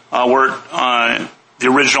 The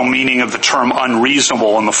original meaning of the term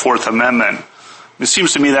unreasonable in the Fourth Amendment. It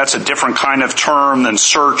seems to me that's a different kind of term than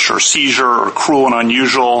search or seizure or cruel and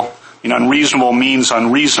unusual. Unreasonable means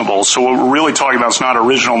unreasonable. So what we're really talking about is not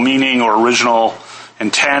original meaning or original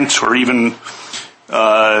intent or even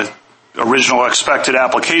original expected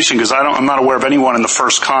application, because I'm not aware of anyone in the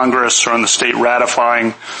first Congress or in the state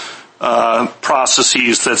ratifying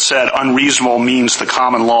processes that said unreasonable means the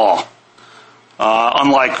common law.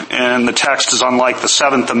 And the text is unlike the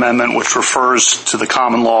Seventh Amendment, which refers to the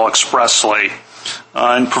common law expressly.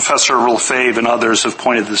 And Professor Lefebvre and others have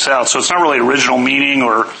pointed this out. So it's not really original meaning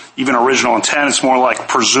or even original intent. It's more like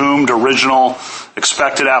presumed original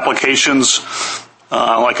expected applications,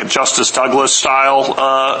 like a Justice Douglas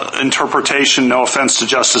style interpretation. No offense to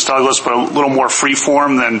Justice Douglas, but a little more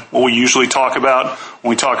freeform than what we usually talk about when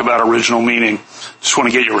we talk about original meaning. Just want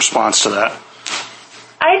to get your response to that.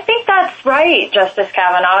 I think that's right, Justice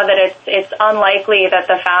Kavanaugh, that it's unlikely that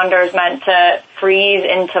the founders meant to freeze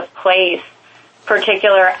into place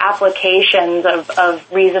particular applications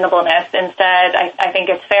of reasonableness. Instead, I think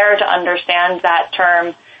it's fair to understand that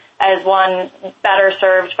term as one better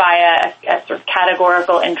served by a sort of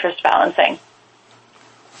categorical interest balancing.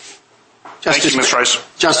 Thank you, Ms. Rice.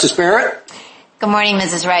 Justice Barrett? Good morning,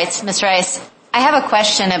 Mrs. Rice. Ms. Rice, I have a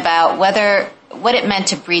question about what it meant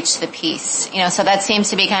to breach the peace. So that seems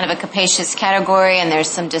to be kind of a capacious category, and there's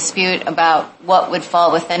some dispute about what would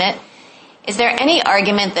fall within it. Is there any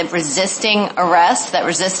argument that resisting arrest, that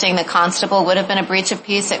resisting the constable would have been a breach of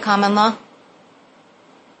peace at common law?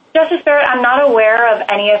 Justice Barrett, I'm not aware of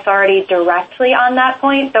any authority directly on that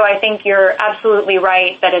point, though I think you're absolutely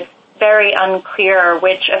right that it's very unclear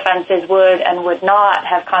which offenses would and would not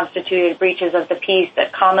have constituted breaches of the peace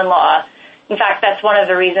at common law. In fact, that's one of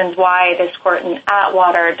the reasons why this court in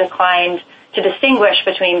Atwater declined to distinguish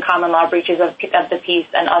between common law breaches of the peace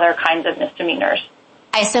and other kinds of misdemeanors.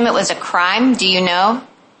 I assume it was a crime. Do you know?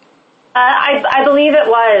 I believe it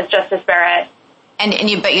was, Justice Barrett.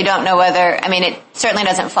 But you don't know whether, it certainly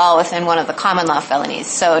doesn't fall within one of the common law felonies.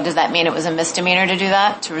 So does that mean it was a misdemeanor to do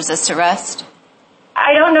that, to resist arrest?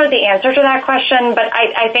 I don't know the answer to that question, but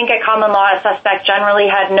I think a common law suspect generally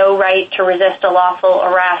had no right to resist a lawful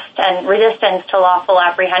arrest, and resistance to lawful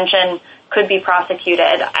apprehension could be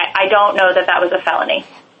prosecuted. I don't know that was a felony.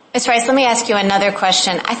 Ms. Rice, let me ask you another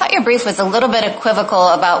question. I thought your brief was a little bit equivocal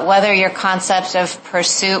about whether your concept of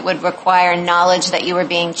pursuit would require knowledge that you were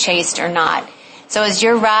being chased or not. So is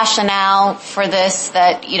your rationale for this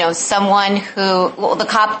that, someone the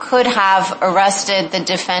cop could have arrested the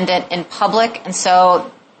defendant in public, and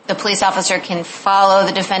so the police officer can follow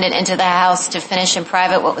the defendant into the house to finish in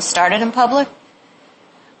private what was started in public?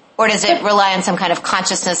 Or does it rely on some kind of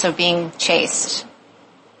consciousness of being chased?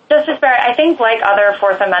 Justice Barrett, I think like other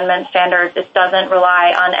Fourth Amendment standards, it doesn't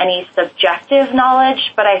rely on any subjective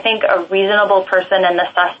knowledge, but I think a reasonable person in the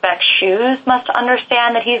suspect's shoes must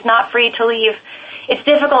understand that he's not free to leave. It's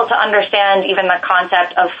difficult to understand even the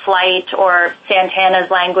concept of flight or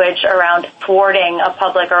Santana's language around thwarting a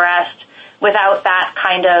public arrest without that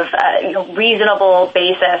kind of reasonable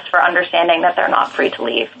basis for understanding that they're not free to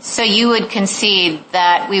leave. So you would concede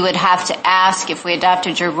that we would have to ask, if we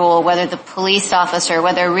adopted your rule, whether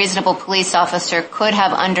a reasonable police officer could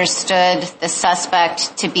have understood the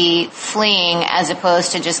suspect to be fleeing as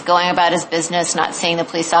opposed to just going about his business, not seeing the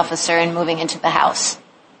police officer and moving into the house?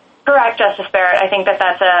 Correct, Justice Barrett. I think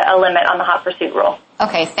that's a limit on the hot pursuit rule.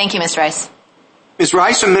 Okay, thank you, Ms. Rice. Ms.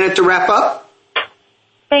 Rice, a minute to wrap up.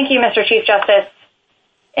 Thank you, Mr. Chief Justice.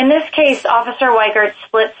 In this case, Officer Weichert's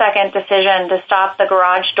split-second decision to stop the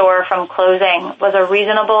garage door from closing was a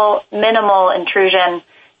reasonable, minimal intrusion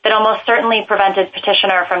that almost certainly prevented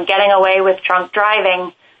petitioner from getting away with drunk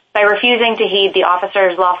driving by refusing to heed the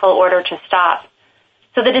officer's lawful order to stop.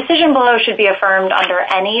 So the decision below should be affirmed under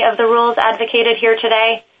any of the rules advocated here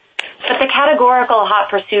today. But the categorical hot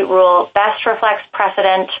pursuit rule best reflects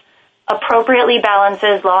precedent, appropriately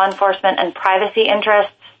balances law enforcement and privacy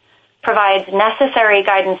interests, provides necessary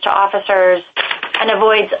guidance to officers, and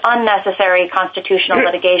avoids unnecessary constitutional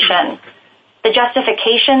litigation. The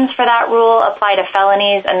justifications for that rule apply to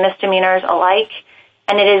felonies and misdemeanors alike,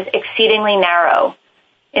 and it is exceedingly narrow.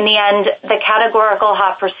 In the end, the categorical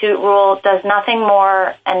hot pursuit rule does nothing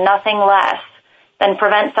more and nothing less than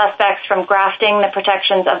prevent suspects from grafting the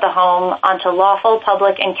protections of the home onto lawful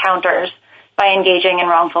public encounters by engaging in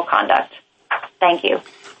wrongful conduct. Thank you.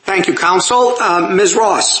 Thank you, counsel. Ms.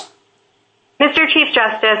 Ross. Mr. Chief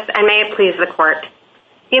Justice, and may it please the court.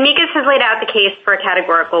 The amicus has laid out the case for a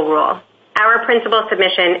categorical rule. Our principal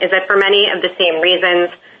submission is that for many of the same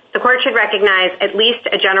reasons, the court should recognize at least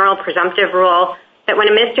a general presumptive rule that when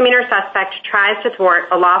a misdemeanor suspect tries to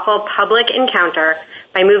thwart a lawful public encounter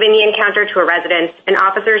by moving the encounter to a residence, an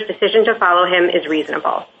officer's decision to follow him is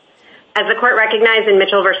reasonable. As the court recognized in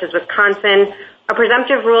Mitchell v. Wisconsin, a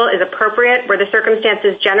presumptive rule is appropriate where the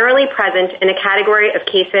circumstances generally present in a category of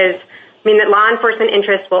cases mean that law enforcement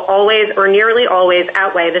interests will always or nearly always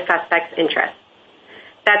outweigh the suspect's interests.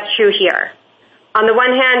 That's true here. On the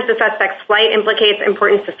one hand, the suspect's flight implicates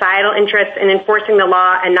important societal interests in enforcing the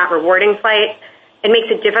law and not rewarding flight. It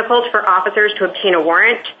makes it difficult for officers to obtain a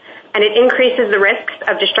warrant, and it increases the risks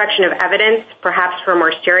of destruction of evidence, perhaps for a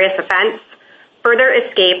more serious offense, further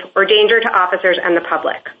escape, or danger to officers and the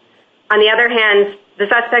public. On the other hand, the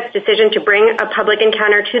suspect's decision to bring a public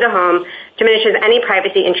encounter to the home diminishes any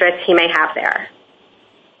privacy interests he may have there.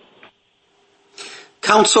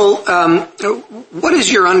 Counsel, what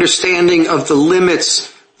is your understanding of the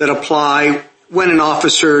limits that apply when an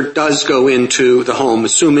officer does go into the home,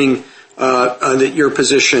 assuming that your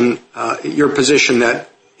position that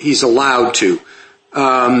he's allowed to?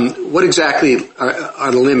 What exactly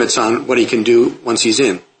are the limits on what he can do once he's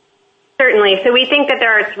in? Certainly. So we think that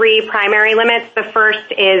there are three primary limits. The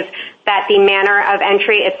first is that the manner of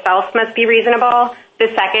entry itself must be reasonable.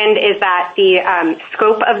 The second is that the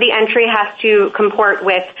scope of the entry has to comport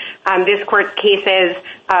with this court's cases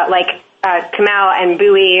like Kamel and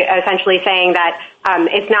Bowie, essentially saying that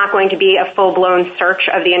it's not going to be a full-blown search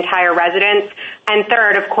of the entire residence. And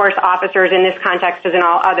third, of course, officers in this context, as in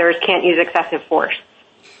all others, can't use excessive force.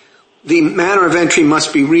 The manner of entry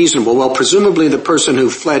must be reasonable. Well, presumably the person who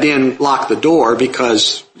fled in locked the door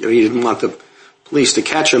because he didn't want the police to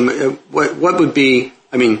catch him. What would be,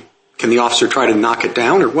 can the officer try to knock it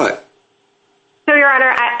down or what? So, Your Honor,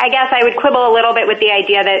 I guess I would quibble a little bit with the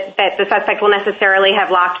idea that the suspect will necessarily have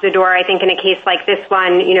locked the door. I think in a case like this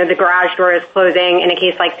one, the garage door is closing. In a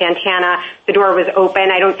case like Santana, the door was open.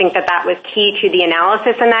 I don't think that was key to the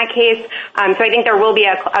analysis in that case. So I think there will be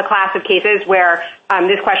a class of cases where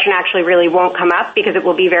this question actually really won't come up because it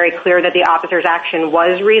will be very clear that the officer's action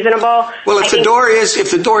was reasonable. Well, if the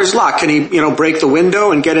door is locked, can he, break the window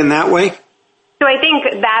and get in that way? So I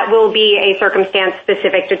think that will be a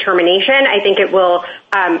circumstance-specific determination. I think it will.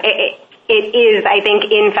 It is, I think,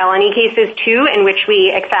 in felony cases too, in which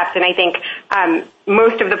we accept, and I think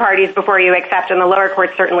most of the parties before you accept, and the lower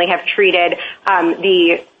courts certainly have treated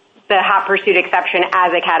the hot pursuit exception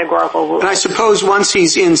as a categorical rule. And I suppose once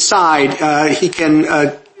he's inside, he can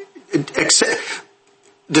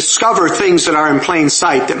discover things that are in plain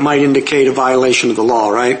sight that might indicate a violation of the law,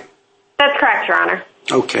 right? That's correct, Your Honor.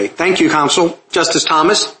 Okay. Thank you, Counsel. Justice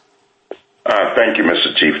Thomas? Thank you,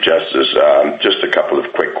 Mr. Chief Justice. Just a couple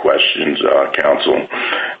of quick questions, Counsel.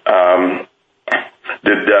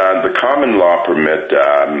 Did the common law permit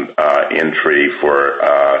entry for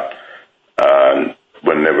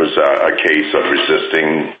when there was a case of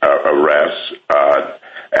resisting arrest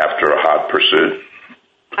after a hot pursuit?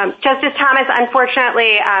 Justice Thomas,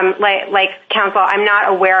 unfortunately, like counsel, I'm not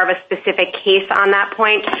aware of a specific case on that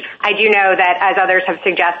point. I do know that, as others have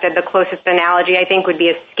suggested, the closest analogy, I think, would be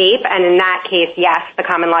escape. And in that case, yes, the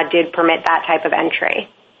common law did permit that type of entry.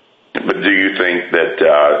 But do you think that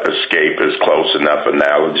escape is close enough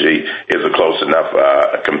analogy, is a close enough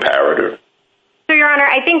comparator? So, Your Honor,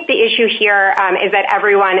 I think the issue here is that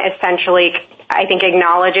everyone essentially, I think,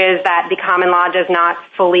 acknowledges that the common law does not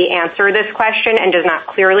fully answer this question and does not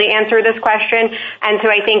clearly answer this question. And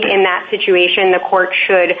so I think in that situation, the court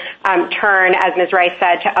should turn, as Ms. Rice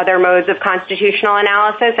said, to other modes of constitutional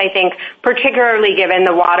analysis. I think particularly given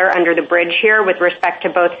the water under the bridge here with respect to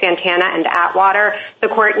both Santana and Atwater,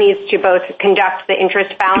 the court needs to both conduct the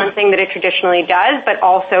interest balancing that it traditionally does, but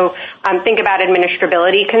also think about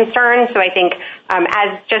administrability concerns. So I think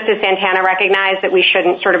as Justice Santana recognized that we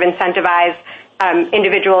shouldn't sort of incentivize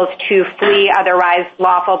individuals to flee otherwise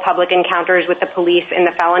lawful public encounters with the police in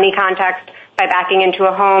the felony context by backing into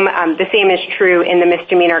a home. The same is true in the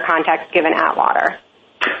misdemeanor context given Atwater.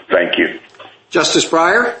 Thank you. Justice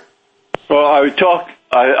Breyer? Well,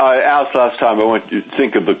 I asked last time, I want you to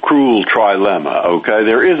think of the cruel trilemma, okay?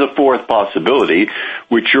 There is a fourth possibility,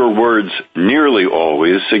 which your words nearly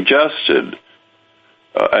always suggested.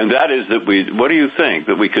 And that is that what do you think?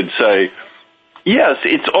 That we could say, yes,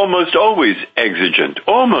 it's almost always exigent,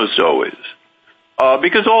 almost always.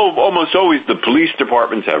 Because almost always the police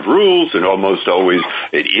departments have rules, and almost always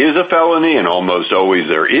it is a felony, and almost always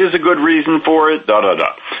there is a good reason for it,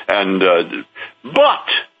 And, but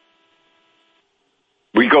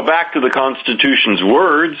we go back to the Constitution's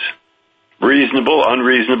words, reasonable,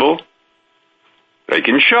 unreasonable. They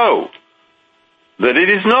can show that it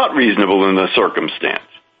is not reasonable in the circumstance.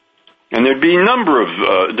 And there'd be a number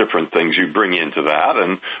of different things you bring into that,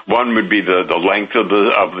 and one would be the length of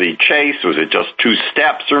the chase. Was it just 2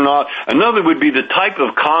 steps or not? Another would be the type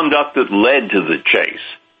of conduct that led to the chase.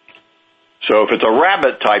 So if it's a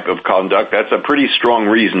rabbit type of conduct, that's a pretty strong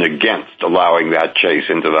reason against allowing that chase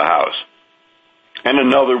into the house. And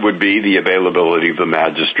another would be the availability of the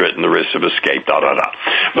magistrate and the risk of escape,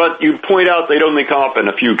 But you point out they'd only come up in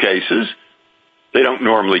a few cases. They don't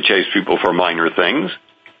normally chase people for minor things.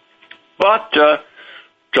 But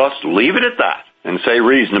just leave it at that and say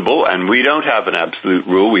reasonable, and we don't have an absolute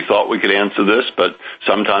rule. We thought we could answer this, but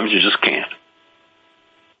sometimes you just can't.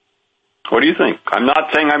 What do you think? I'm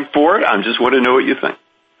not saying I'm for it. I just want to know what you think.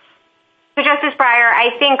 So, Justice Breyer,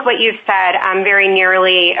 I think what you've said very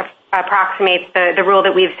nearly approximates the rule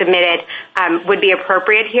that we've submitted would be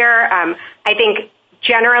appropriate here. I think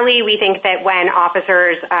generally we think that when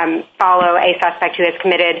officers follow a suspect who has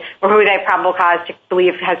committed or who they have probable cause to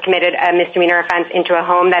believe has committed a misdemeanor offense into a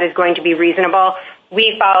home, that is going to be reasonable.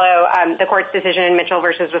 We follow the court's decision in Mitchell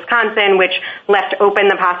versus Wisconsin, which left open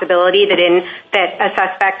the possibility that a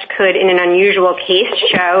suspect could, in an unusual case,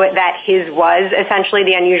 show that his was essentially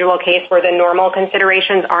the unusual case where the normal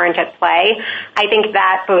considerations aren't at play. I think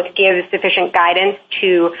that both gives sufficient guidance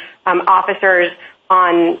to officers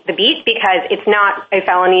on the beat, because it's not a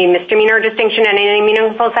felony misdemeanor distinction in any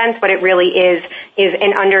meaningful sense. What it really is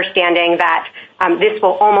an understanding that this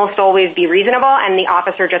will almost always be reasonable, and the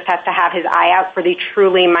officer just has to have his eye out for the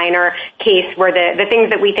truly minor case where the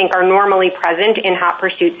things that we think are normally present in hot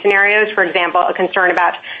pursuit scenarios, for example, a concern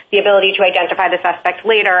about the ability to identify the suspect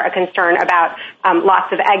later, a concern about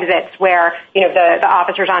lots of exits where the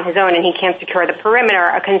officer's on his own and he can't secure the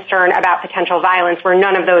perimeter, a concern about potential violence where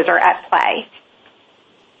none of those are at play.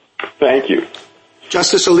 Thank you.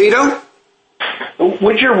 Justice Alito?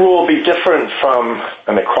 Would your rule be different from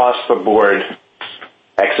an across-the-board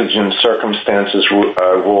exigent circumstances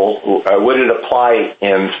rule? Would it apply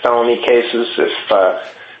in felony cases if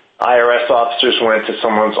IRS officers went to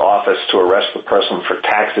someone's office to arrest the person for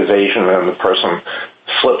tax evasion and the person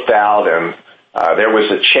slipped out and there was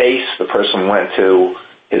a chase, the person went to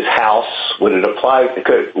his house? Would it apply?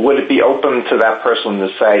 Would it be open to that person to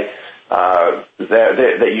say that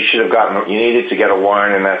you needed to get a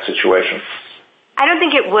warrant in that situation? I don't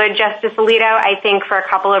think it would, Justice Alito. I think for a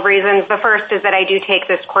couple of reasons. The first is that I do take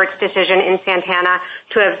this court's decision in Santana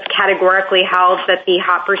to have categorically held that the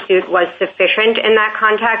hot pursuit was sufficient in that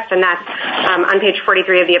context, and that's on page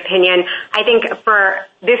 43 of the opinion. I think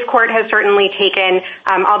this court has certainly taken,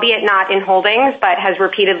 albeit not in holdings, but has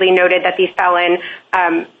repeatedly noted that the felon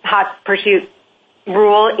hot pursuit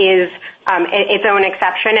rule is its own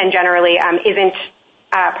exception and generally isn't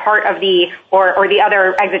part of the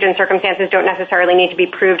other exigent circumstances don't necessarily need to be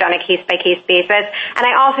proved on a case-by-case basis. And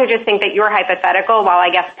I also just think that your hypothetical, while I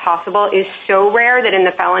guess possible, is so rare that in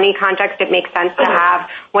the felony context it makes sense to have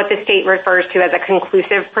what the state refers to as a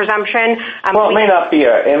conclusive presumption. Well, it may not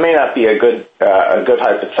be a good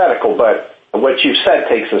hypothetical, but what you've said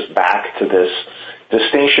takes us back to this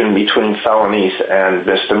distinction between felonies and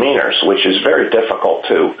misdemeanors, which is very difficult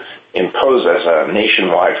to impose as a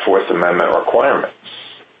nationwide Fourth Amendment requirement.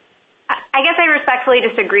 I guess I respectfully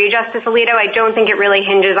disagree, Justice Alito. I don't think it really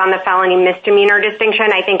hinges on the felony-misdemeanor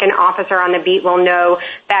distinction. I think an officer on the beat will know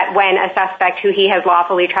that when a suspect who he has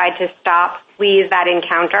lawfully tried to stop flees that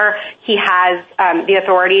encounter, he has the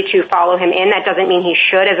authority to follow him in. That doesn't mean he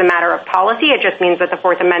should as a matter of policy. It just means that the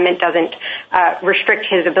Fourth Amendment doesn't restrict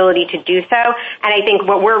his ability to do so. And I think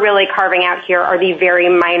what we're really carving out here are the very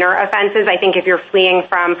minor offenses. I think if you're fleeing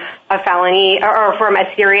from a felony or from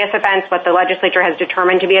a serious offense, what the legislature has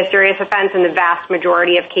determined to be a serious offense, in the vast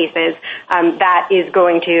majority of cases, that is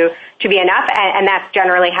going to be enough. And that's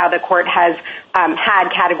generally how the court has had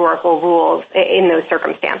categorical rules in those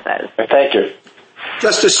circumstances. Thank you.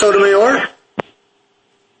 Justice Sotomayor?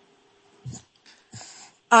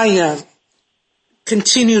 I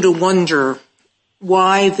continue to wonder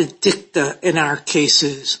why the dicta in our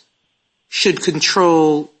cases should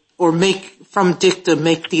control or make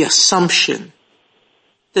the assumption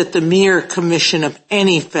that the mere commission of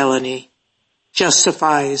any felony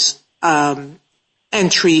justifies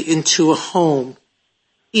entry into a home,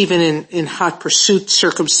 even in hot pursuit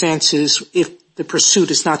circumstances, if the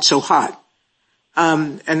pursuit is not so hot.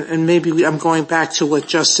 And maybe I'm going back to what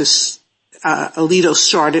Justice Alito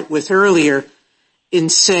started with earlier in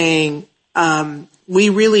saying we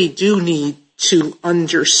really do need to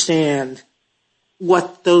understand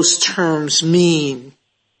what those terms mean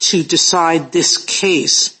to decide this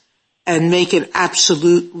case and make an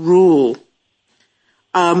absolute rule.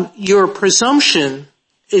 Your presumption,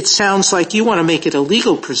 it sounds like you want to make it a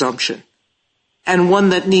legal presumption and one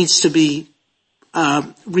that needs to be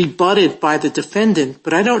rebutted by the defendant,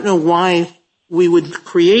 but I don't know why we would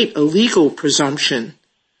create a legal presumption,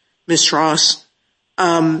 Ms. Ross.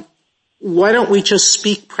 Why don't we just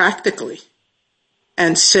speak practically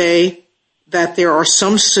and say that there are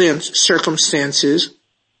some circumstances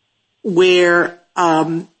where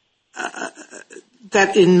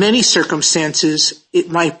that in many circumstances it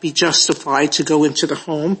might be justified to go into the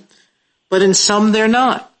home, but in some they're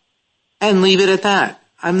not, and leave it at that.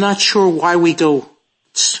 I'm not sure why we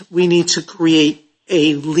need to create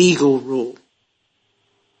a legal rule.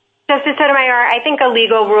 Justice Sotomayor, I think a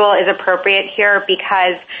legal rule is appropriate here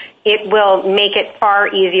because it will make it far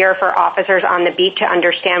easier for officers on the beat to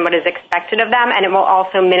understand what is expected of them, and it will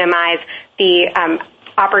also minimize the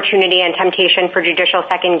opportunity and temptation for judicial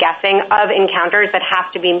second-guessing of encounters that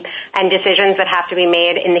have to be and decisions that have to be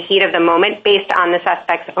made in the heat of the moment based on the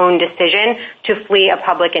suspect's own decision to flee a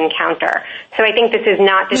public encounter. So I think this is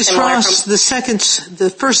not dissimilar. Ms. Ross, the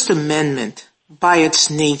First Amendment, by its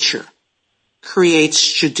nature,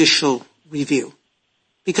 creates judicial review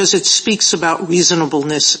because it speaks about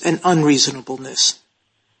reasonableness and unreasonableness.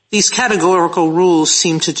 These categorical rules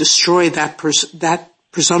seem to destroy that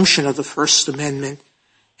presumption of the First Amendment,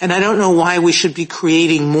 and I don't know why we should be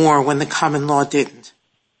creating more when the common law didn't.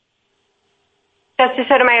 Justice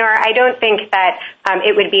Sotomayor, I don't think that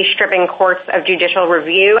it would be stripping courts of judicial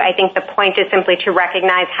review. I think the point is simply to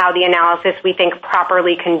recognize how the analysis we think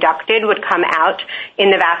properly conducted would come out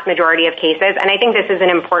in the vast majority of cases. And I think this is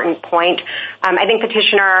an important point. I think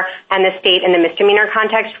Petitioner and the state in the misdemeanor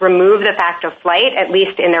context remove the fact of flight, at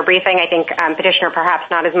least in their briefing. I think Petitioner perhaps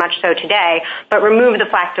not as much so today, but remove the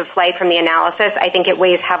fact of flight from the analysis. I think it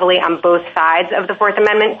weighs heavily on both sides of the Fourth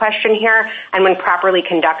Amendment question here. And when properly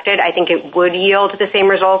conducted, I think it would yield yield the same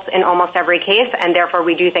results in almost every case, and therefore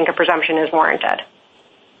we do think a presumption is warranted.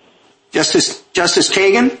 Justice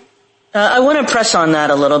Kagan? I want to press on that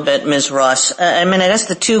a little bit, Ms. Ross. I guess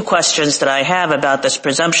the two questions that I have about this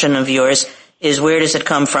presumption of yours is where does it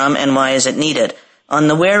come from and why is it needed? On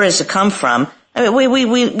the where does it come from,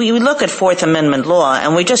 we look at Fourth Amendment law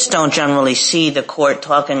and we just don't generally see the court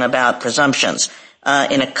talking about presumptions.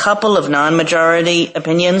 In a couple of non-majority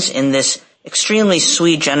opinions in this extremely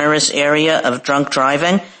sui generis area of drunk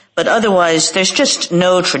driving, but otherwise there's just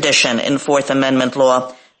no tradition in Fourth Amendment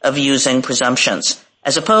law of using presumptions,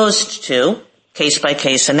 as opposed to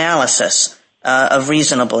case-by-case analysis of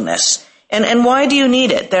reasonableness. And why do you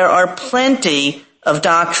need it? There are plenty of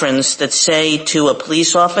doctrines that say to a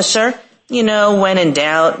police officer, when in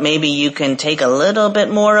doubt, maybe you can take a little bit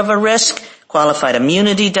more of a risk. Qualified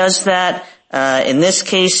immunity does that. In this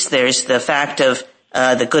case, there's the fact of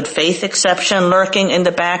the good faith exception lurking in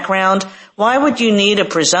the background. Why would you need a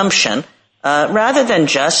presumption rather than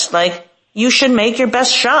just you should make your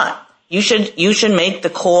best shot? You should make the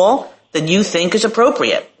call that you think is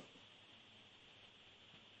appropriate.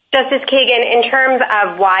 Justice Kagan, in terms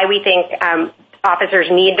of why we think officers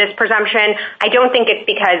need this presumption, I don't think it's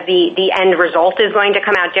because the end result is going to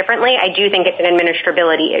come out differently. I do think it's an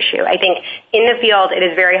administrability issue. I think in the field it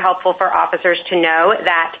is very helpful for officers to know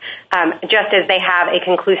that just as they have a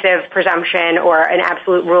conclusive presumption or an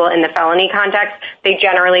absolute rule in the felony context, they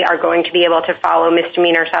generally are going to be able to follow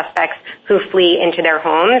misdemeanor suspects who flee into their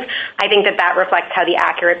homes. I think that reflects how the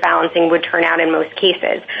accurate balancing would turn out in most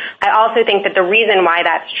cases. I also think that the reason why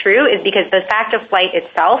that's true is because the fact of flight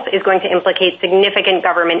itself is going to implicate significant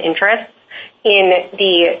government interests in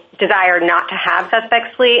the desire not to have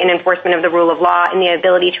suspects flee, in enforcement of the rule of law, and the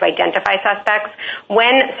ability to identify suspects.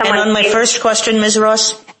 And on my first question, Ms.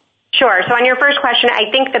 Ross? Sure. So on your first question, I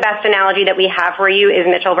think the best analogy that we have for you is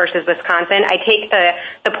Mitchell versus Wisconsin. I take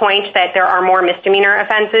the point that there are more misdemeanor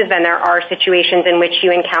offenses than there are situations in which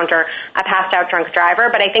you encounter a passed out drunk driver,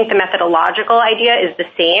 but I think the methodological idea is the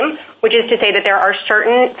same, which is to say that there are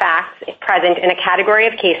certain facts present in a category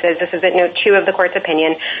of cases, this is at note 2 of the court's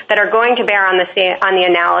opinion, that are going to bear on the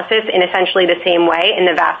analysis in essentially the same way in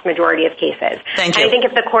the vast majority of cases. Thank you. And I think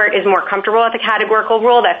if the court is more comfortable with the categorical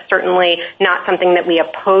rule, that's certainly not something that we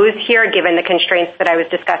oppose here, given the constraints that I was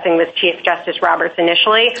discussing with Chief Justice Roberts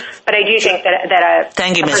initially. But I do think that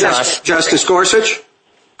Thank you, Ms. Ross. Justice Gorsuch?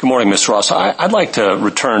 Good morning, Ms. Ross. I'd like to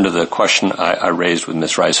return to the question I raised with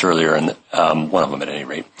Ms. Rice earlier, and one of them at any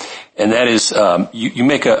rate. And that is, you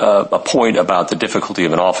make a point about the difficulty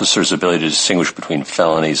of an officer's ability to distinguish between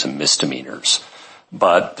felonies and misdemeanors.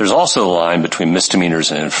 But there's also a line between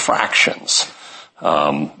misdemeanors and infractions.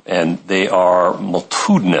 And they are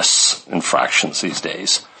multitudinous infractions these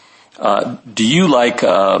days. Do you, like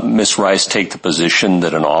Ms. Rice, take the position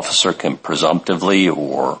that an officer can presumptively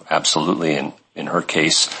or absolutely, in her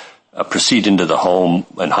case, proceed into the home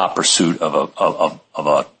in hot pursuit of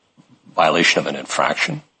a violation of an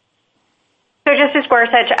infraction? So, Justice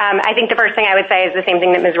Gorsuch, I think the first thing I would say is the same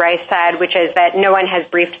thing that Ms. Rice said, which is that no one has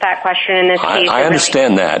briefed that question in this case. I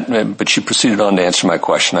understand that, but she proceeded on to answer my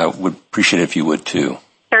question. I would appreciate it if you would, too.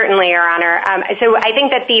 Certainly, Your Honor. So I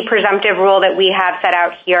think that the presumptive rule that we have set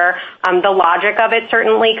out here, the logic of it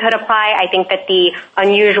certainly could apply. I think that the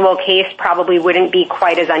unusual case probably wouldn't be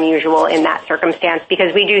quite as unusual in that circumstance,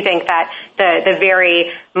 because we do think that the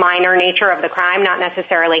very minor nature of the crime, not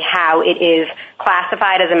necessarily how it is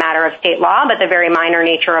classified as a matter of state law, but the very minor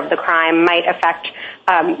nature of the crime might affect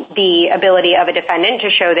the ability of a defendant to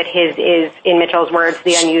show that his is, in Mitchell's words,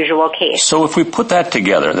 the unusual case. So if we put that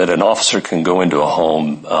together, that an officer can go into a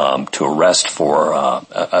home to arrest for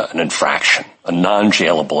an infraction, a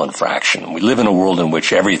non-jailable infraction. We live in a world in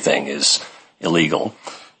which everything is illegal.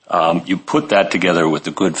 You put that together with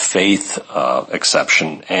the good faith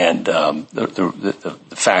exception and the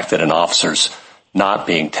fact that an officer's not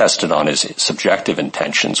being tested on his subjective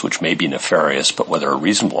intentions, which may be nefarious, but whether a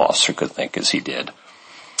reasonable officer could think as he did.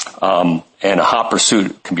 And a hot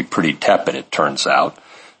pursuit can be pretty tepid, it turns out.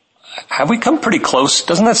 Have we come pretty close?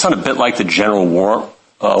 Doesn't that sound a bit like the general world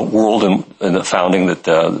in the founding that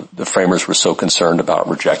the framers were so concerned about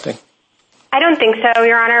rejecting? I don't think so,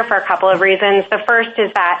 Your Honor, for a couple of reasons. The first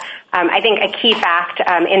is that I think a key fact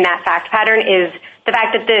in that fact pattern is the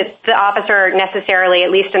fact that the officer necessarily,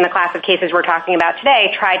 at least in the class of cases we're talking about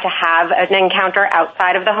today, tried to have an encounter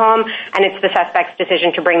outside of the home, and it's the suspect's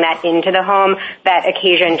decision to bring that into the home that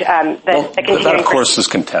occasioned the continuing... That, of course, is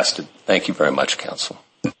contested. Thank you very much, counsel.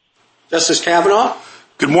 Justice Kavanaugh?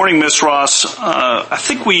 Good morning, Ms. Ross. I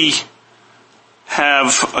think we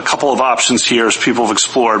have a couple of options here as people have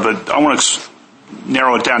explored, but I want to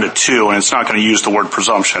narrow it down to two, and it's not going to use the word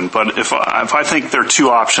presumption. But if I think there are two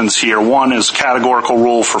options here, one is categorical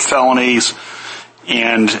rule for felonies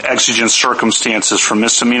and exigent circumstances for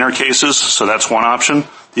misdemeanor cases. So that's one option.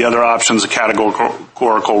 The other option is a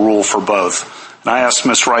categorical rule for both. And I asked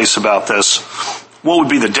Ms. Rice about this. What would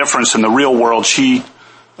be the difference in the real world? She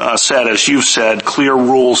said, as you've said, clear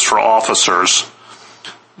rules for officers.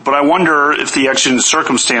 But I wonder if the exigent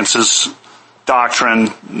circumstances doctrine,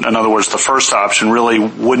 in other words, the first option, really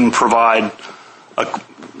wouldn't provide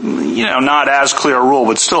not as clear a rule,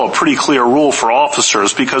 but still a pretty clear rule for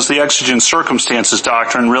officers, because the exigent circumstances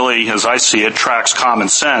doctrine really, as I see it, tracks common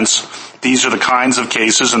sense. These are the kinds of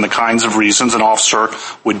cases and the kinds of reasons an officer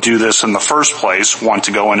would do this in the first place, want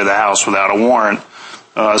to go into the house without a warrant,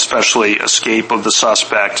 especially escape of the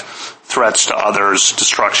suspect, threats to others,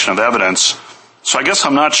 destruction of evidence. So I guess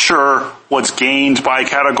I'm not sure what's gained by a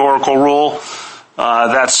categorical rule.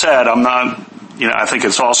 That said, I think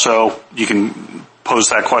it's also, you can pose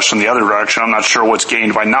that question the other direction. I'm not sure what's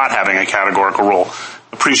gained by not having a categorical rule.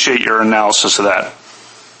 Appreciate your analysis of that.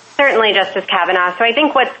 Certainly, Justice Kavanaugh. So I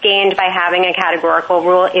think what's gained by having a categorical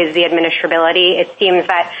rule is the administrability. It seems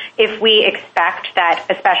that if we expect that,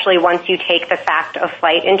 especially once you take the fact of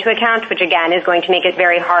flight into account, which again is going to make it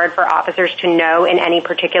very hard for officers to know in any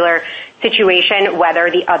particular situation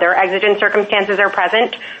whether the other exigent circumstances are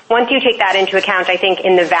present. Once you take that into account, I think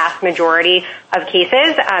in the vast majority of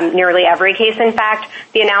cases, nearly every case in fact,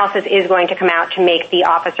 the analysis is going to come out to make the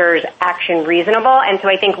officer's action reasonable. And so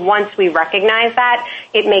I think once we recognize that,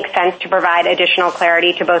 it makes sense to provide additional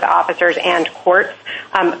clarity to both officers and courts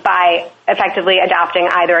by effectively adopting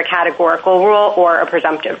either a categorical rule or a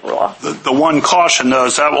presumptive rule. The one caution, though,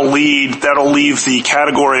 is that'll leave the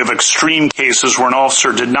category of extreme cases where an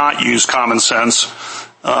officer did not use common sense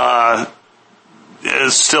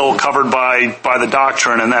is still covered by the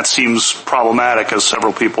doctrine, and that seems problematic, as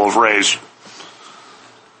several people have raised.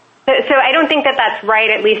 So I don't think that that's right,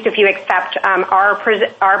 at least if you accept our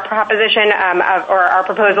proposition or our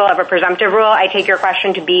proposal of a presumptive rule. I take your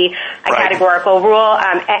question to be a categorical rule.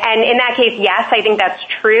 And in that case, yes, I think that's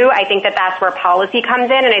true. I think that that's where policy comes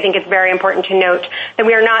in, and I think it's very important to note that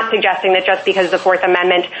we are not suggesting that just because the Fourth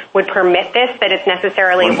Amendment would permit this, that it's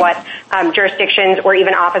necessarily what jurisdictions or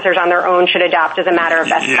even officers on their own should adopt as a matter of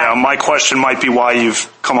best practice. Yeah, my question might be why you've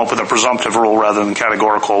come up with a presumptive rule rather than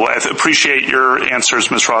categorical. I appreciate your answers,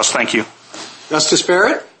 Ms. Ross. Thank you. Justice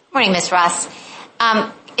Barrett? Good morning, Ms. Ross.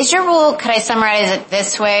 Is your rule, could I summarize it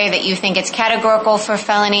this way, that you think it's categorical for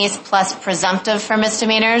felonies plus presumptive for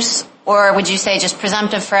misdemeanors? Or would you say just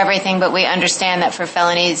presumptive for everything, but we understand that for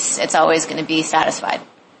felonies it's always going to be satisfied?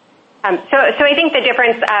 So I think the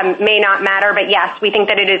difference may not matter, but yes, we think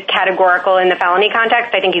that it is categorical in the felony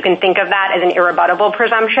context. I think you can think of that as an irrebuttable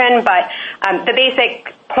presumption, but the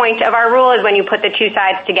basic point of our rule is when you put the two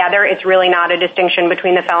sides together, it's really not a distinction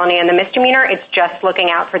between the felony and the misdemeanor. It's just looking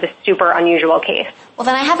out for the super unusual case. Well,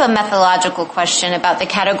 then I have a methodological question about the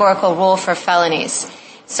categorical rule for felonies.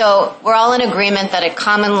 So we're all in agreement that at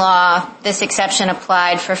common law, this exception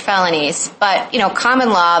applied for felonies, but, common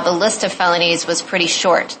law, the list of felonies was pretty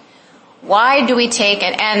short. Why do we take,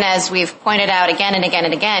 and as we've pointed out again and again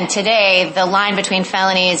and again, today the line between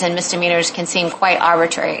felonies and misdemeanors can seem quite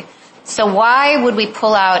arbitrary. So why would we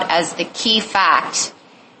pull out as the key fact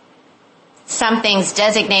something's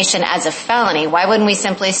designation as a felony? Why wouldn't we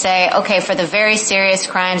simply say, okay, for the very serious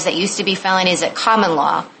crimes that used to be felonies at common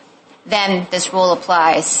law, then this rule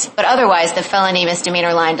applies. But otherwise, the felony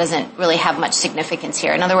misdemeanor line doesn't really have much significance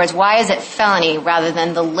here. In other words, why is it felony rather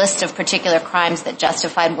than the list of particular crimes that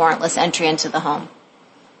justified warrantless entry into the home?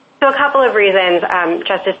 So a couple of reasons,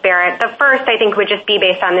 Justice Barrett. The first, I think, would just be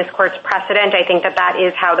based on this court's precedent. I think that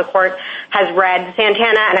is how the court has read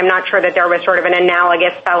Santana, and I'm not sure that there was sort of an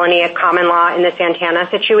analogous felony at common law in the Santana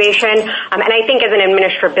situation. And I think as an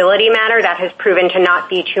administrability matter, that has proven to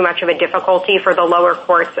not be too much of a difficulty for the lower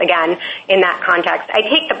courts, again, in that context. I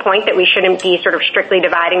take the point that we shouldn't be sort of strictly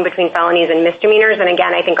dividing between felonies and misdemeanors, and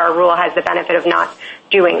again, I think our rule has the benefit of not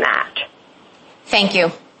doing that. Thank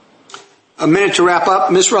you. A minute to wrap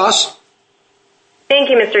up. Ms. Ross? Thank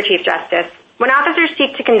you, Mr. Chief Justice. When officers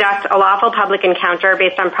seek to conduct a lawful public encounter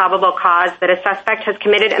based on probable cause that a suspect has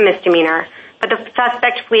committed a misdemeanor, but the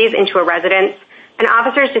suspect flees into a residence, an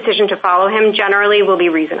officer's decision to follow him generally will be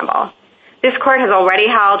reasonable. This court has already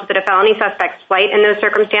held that a felony suspect's flight in those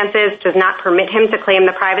circumstances does not permit him to claim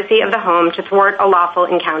the privacy of the home to thwart a lawful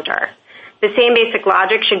encounter. The same basic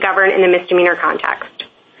logic should govern in the misdemeanor context.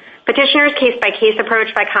 Petitioner's case-by-case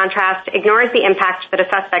approach, by contrast, ignores the impact that a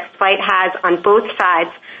suspect's flight has on both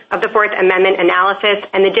sides of the Fourth Amendment analysis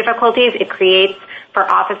and the difficulties it creates for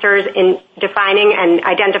officers in defining and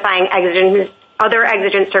identifying exigent other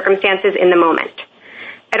exigent circumstances in the moment.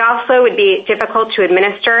 It also would be difficult to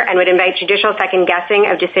administer and would invite judicial second-guessing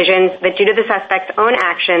of decisions that, due to the suspect's own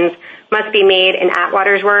actions, must be made, in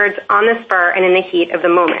Atwater's words, on the spur and in the heat of the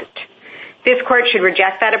moment. This court should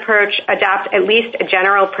reject that approach, adopt at least a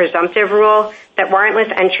general presumptive rule that warrantless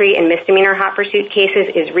entry in misdemeanor hot pursuit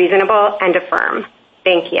cases is reasonable, and affirm.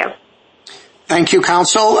 Thank you. Thank you,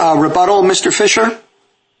 counsel. Rebuttal, Mr. Fisher?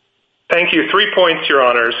 Thank you. 3 points, Your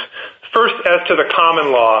Honors. First, as to the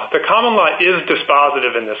common law is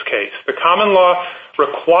dispositive in this case. The common law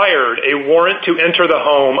required a warrant to enter the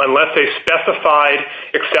home unless a specified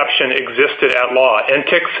exception existed at law.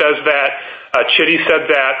 Entick says that, Chitty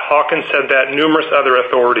said that, Hawkins said that, numerous other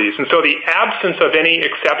authorities. And so the absence of any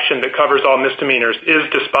exception that covers all misdemeanors is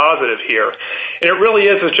dispositive here. And it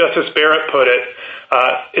really is, as Justice Barrett put it,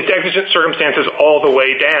 it's exigent circumstances all the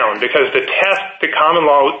way down, because the test the common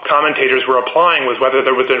law commentators were applying was whether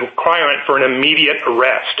there was a requirement for an immediate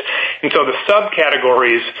arrest. And so the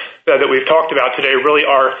subcategories that we've talked about today really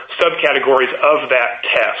are subcategories of that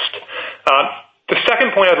test. The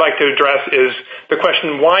second point I'd like to address is the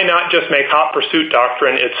question, why not just make hot pursuit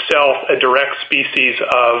doctrine itself a direct species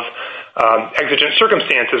of exigent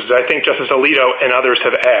circumstances, as I think Justice Alito and others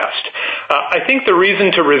have asked. I think the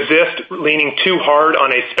reason to resist leaning too hard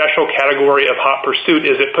on a special category of hot pursuit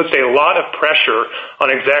is it puts a lot of pressure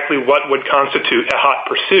on exactly what would constitute a hot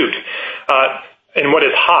pursuit and what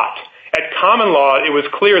is hot. At common law, it was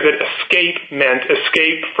clear that escape meant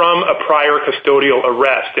escape from a prior custodial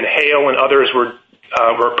arrest, and Hale and others were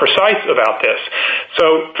precise about this.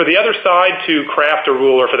 So for the other side to craft a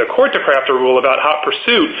rule, or for the court to craft a rule about hot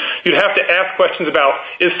pursuit, you'd have to ask questions about,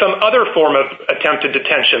 is some other form of attempted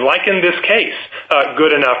detention, like in this case,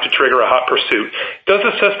 good enough to trigger a hot pursuit? Does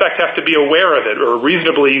the suspect have to be aware of it, or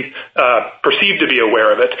reasonably perceived to be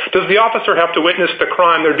aware of it? Does the officer have to witness the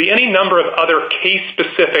crime? There'd be any number of other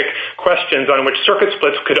case-specific questions on which circuit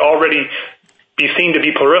splits could already be seen to be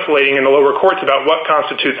proliferating in the lower courts about what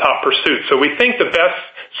constitutes hot pursuit. So we think the best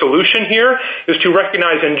solution here is to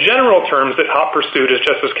recognize in general terms that hot pursuit, as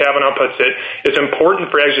Justice Kavanaugh puts it, is important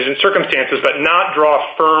for exigent circumstances, but not draw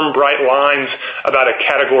firm, bright lines about a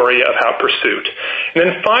category of hot pursuit. And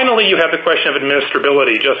then finally, you have the question of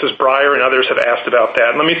administrability. Justice Breyer and others have asked about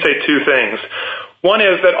that. Let me say two things. One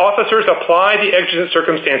is that officers apply the exigent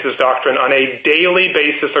circumstances doctrine on a daily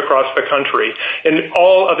basis across the country in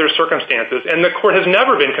all other circumstances, and the court has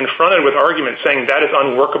never been confronted with arguments saying that is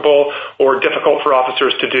unworkable or difficult for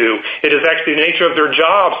officers to do. It is actually the nature of their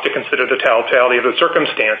jobs to consider the totality of the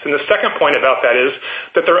circumstance. And the second point about that is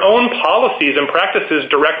that their own policies and practices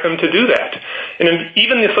direct them to do that. And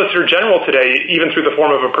even the Solicitor General today, even through the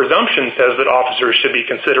form of a presumption, says that officers should be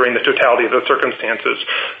considering the totality of the circumstances.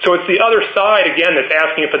 So it's the other side, again, that's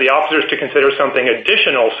asking for the officers to consider something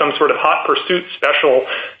additional, some sort of hot pursuit special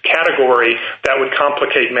category that would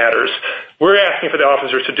complicate matters. We're asking for the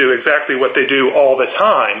officers to do exactly what they do all the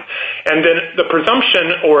time. And then the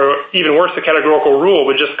presumption, or even worse, the categorical rule,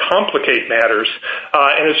 would just complicate matters.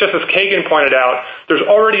 And as Justice Kagan pointed out, there's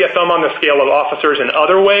already a thumb on the scale of officers in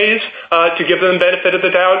other ways to give them the benefit of the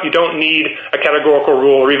doubt. You don't need a categorical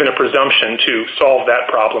rule or even a presumption to solve that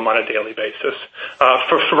problem on a daily basis.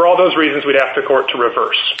 For all those reasons, we'd ask the court to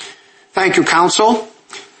reverse. Thank you, counsel.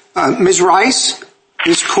 Ms. Rice,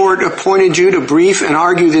 this court appointed you to brief and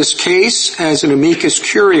argue this case as an amicus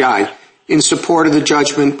curiae in support of the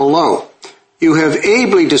judgment below. You have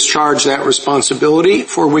ably discharged that responsibility,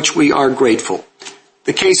 for which we are grateful.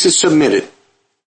 The case is submitted.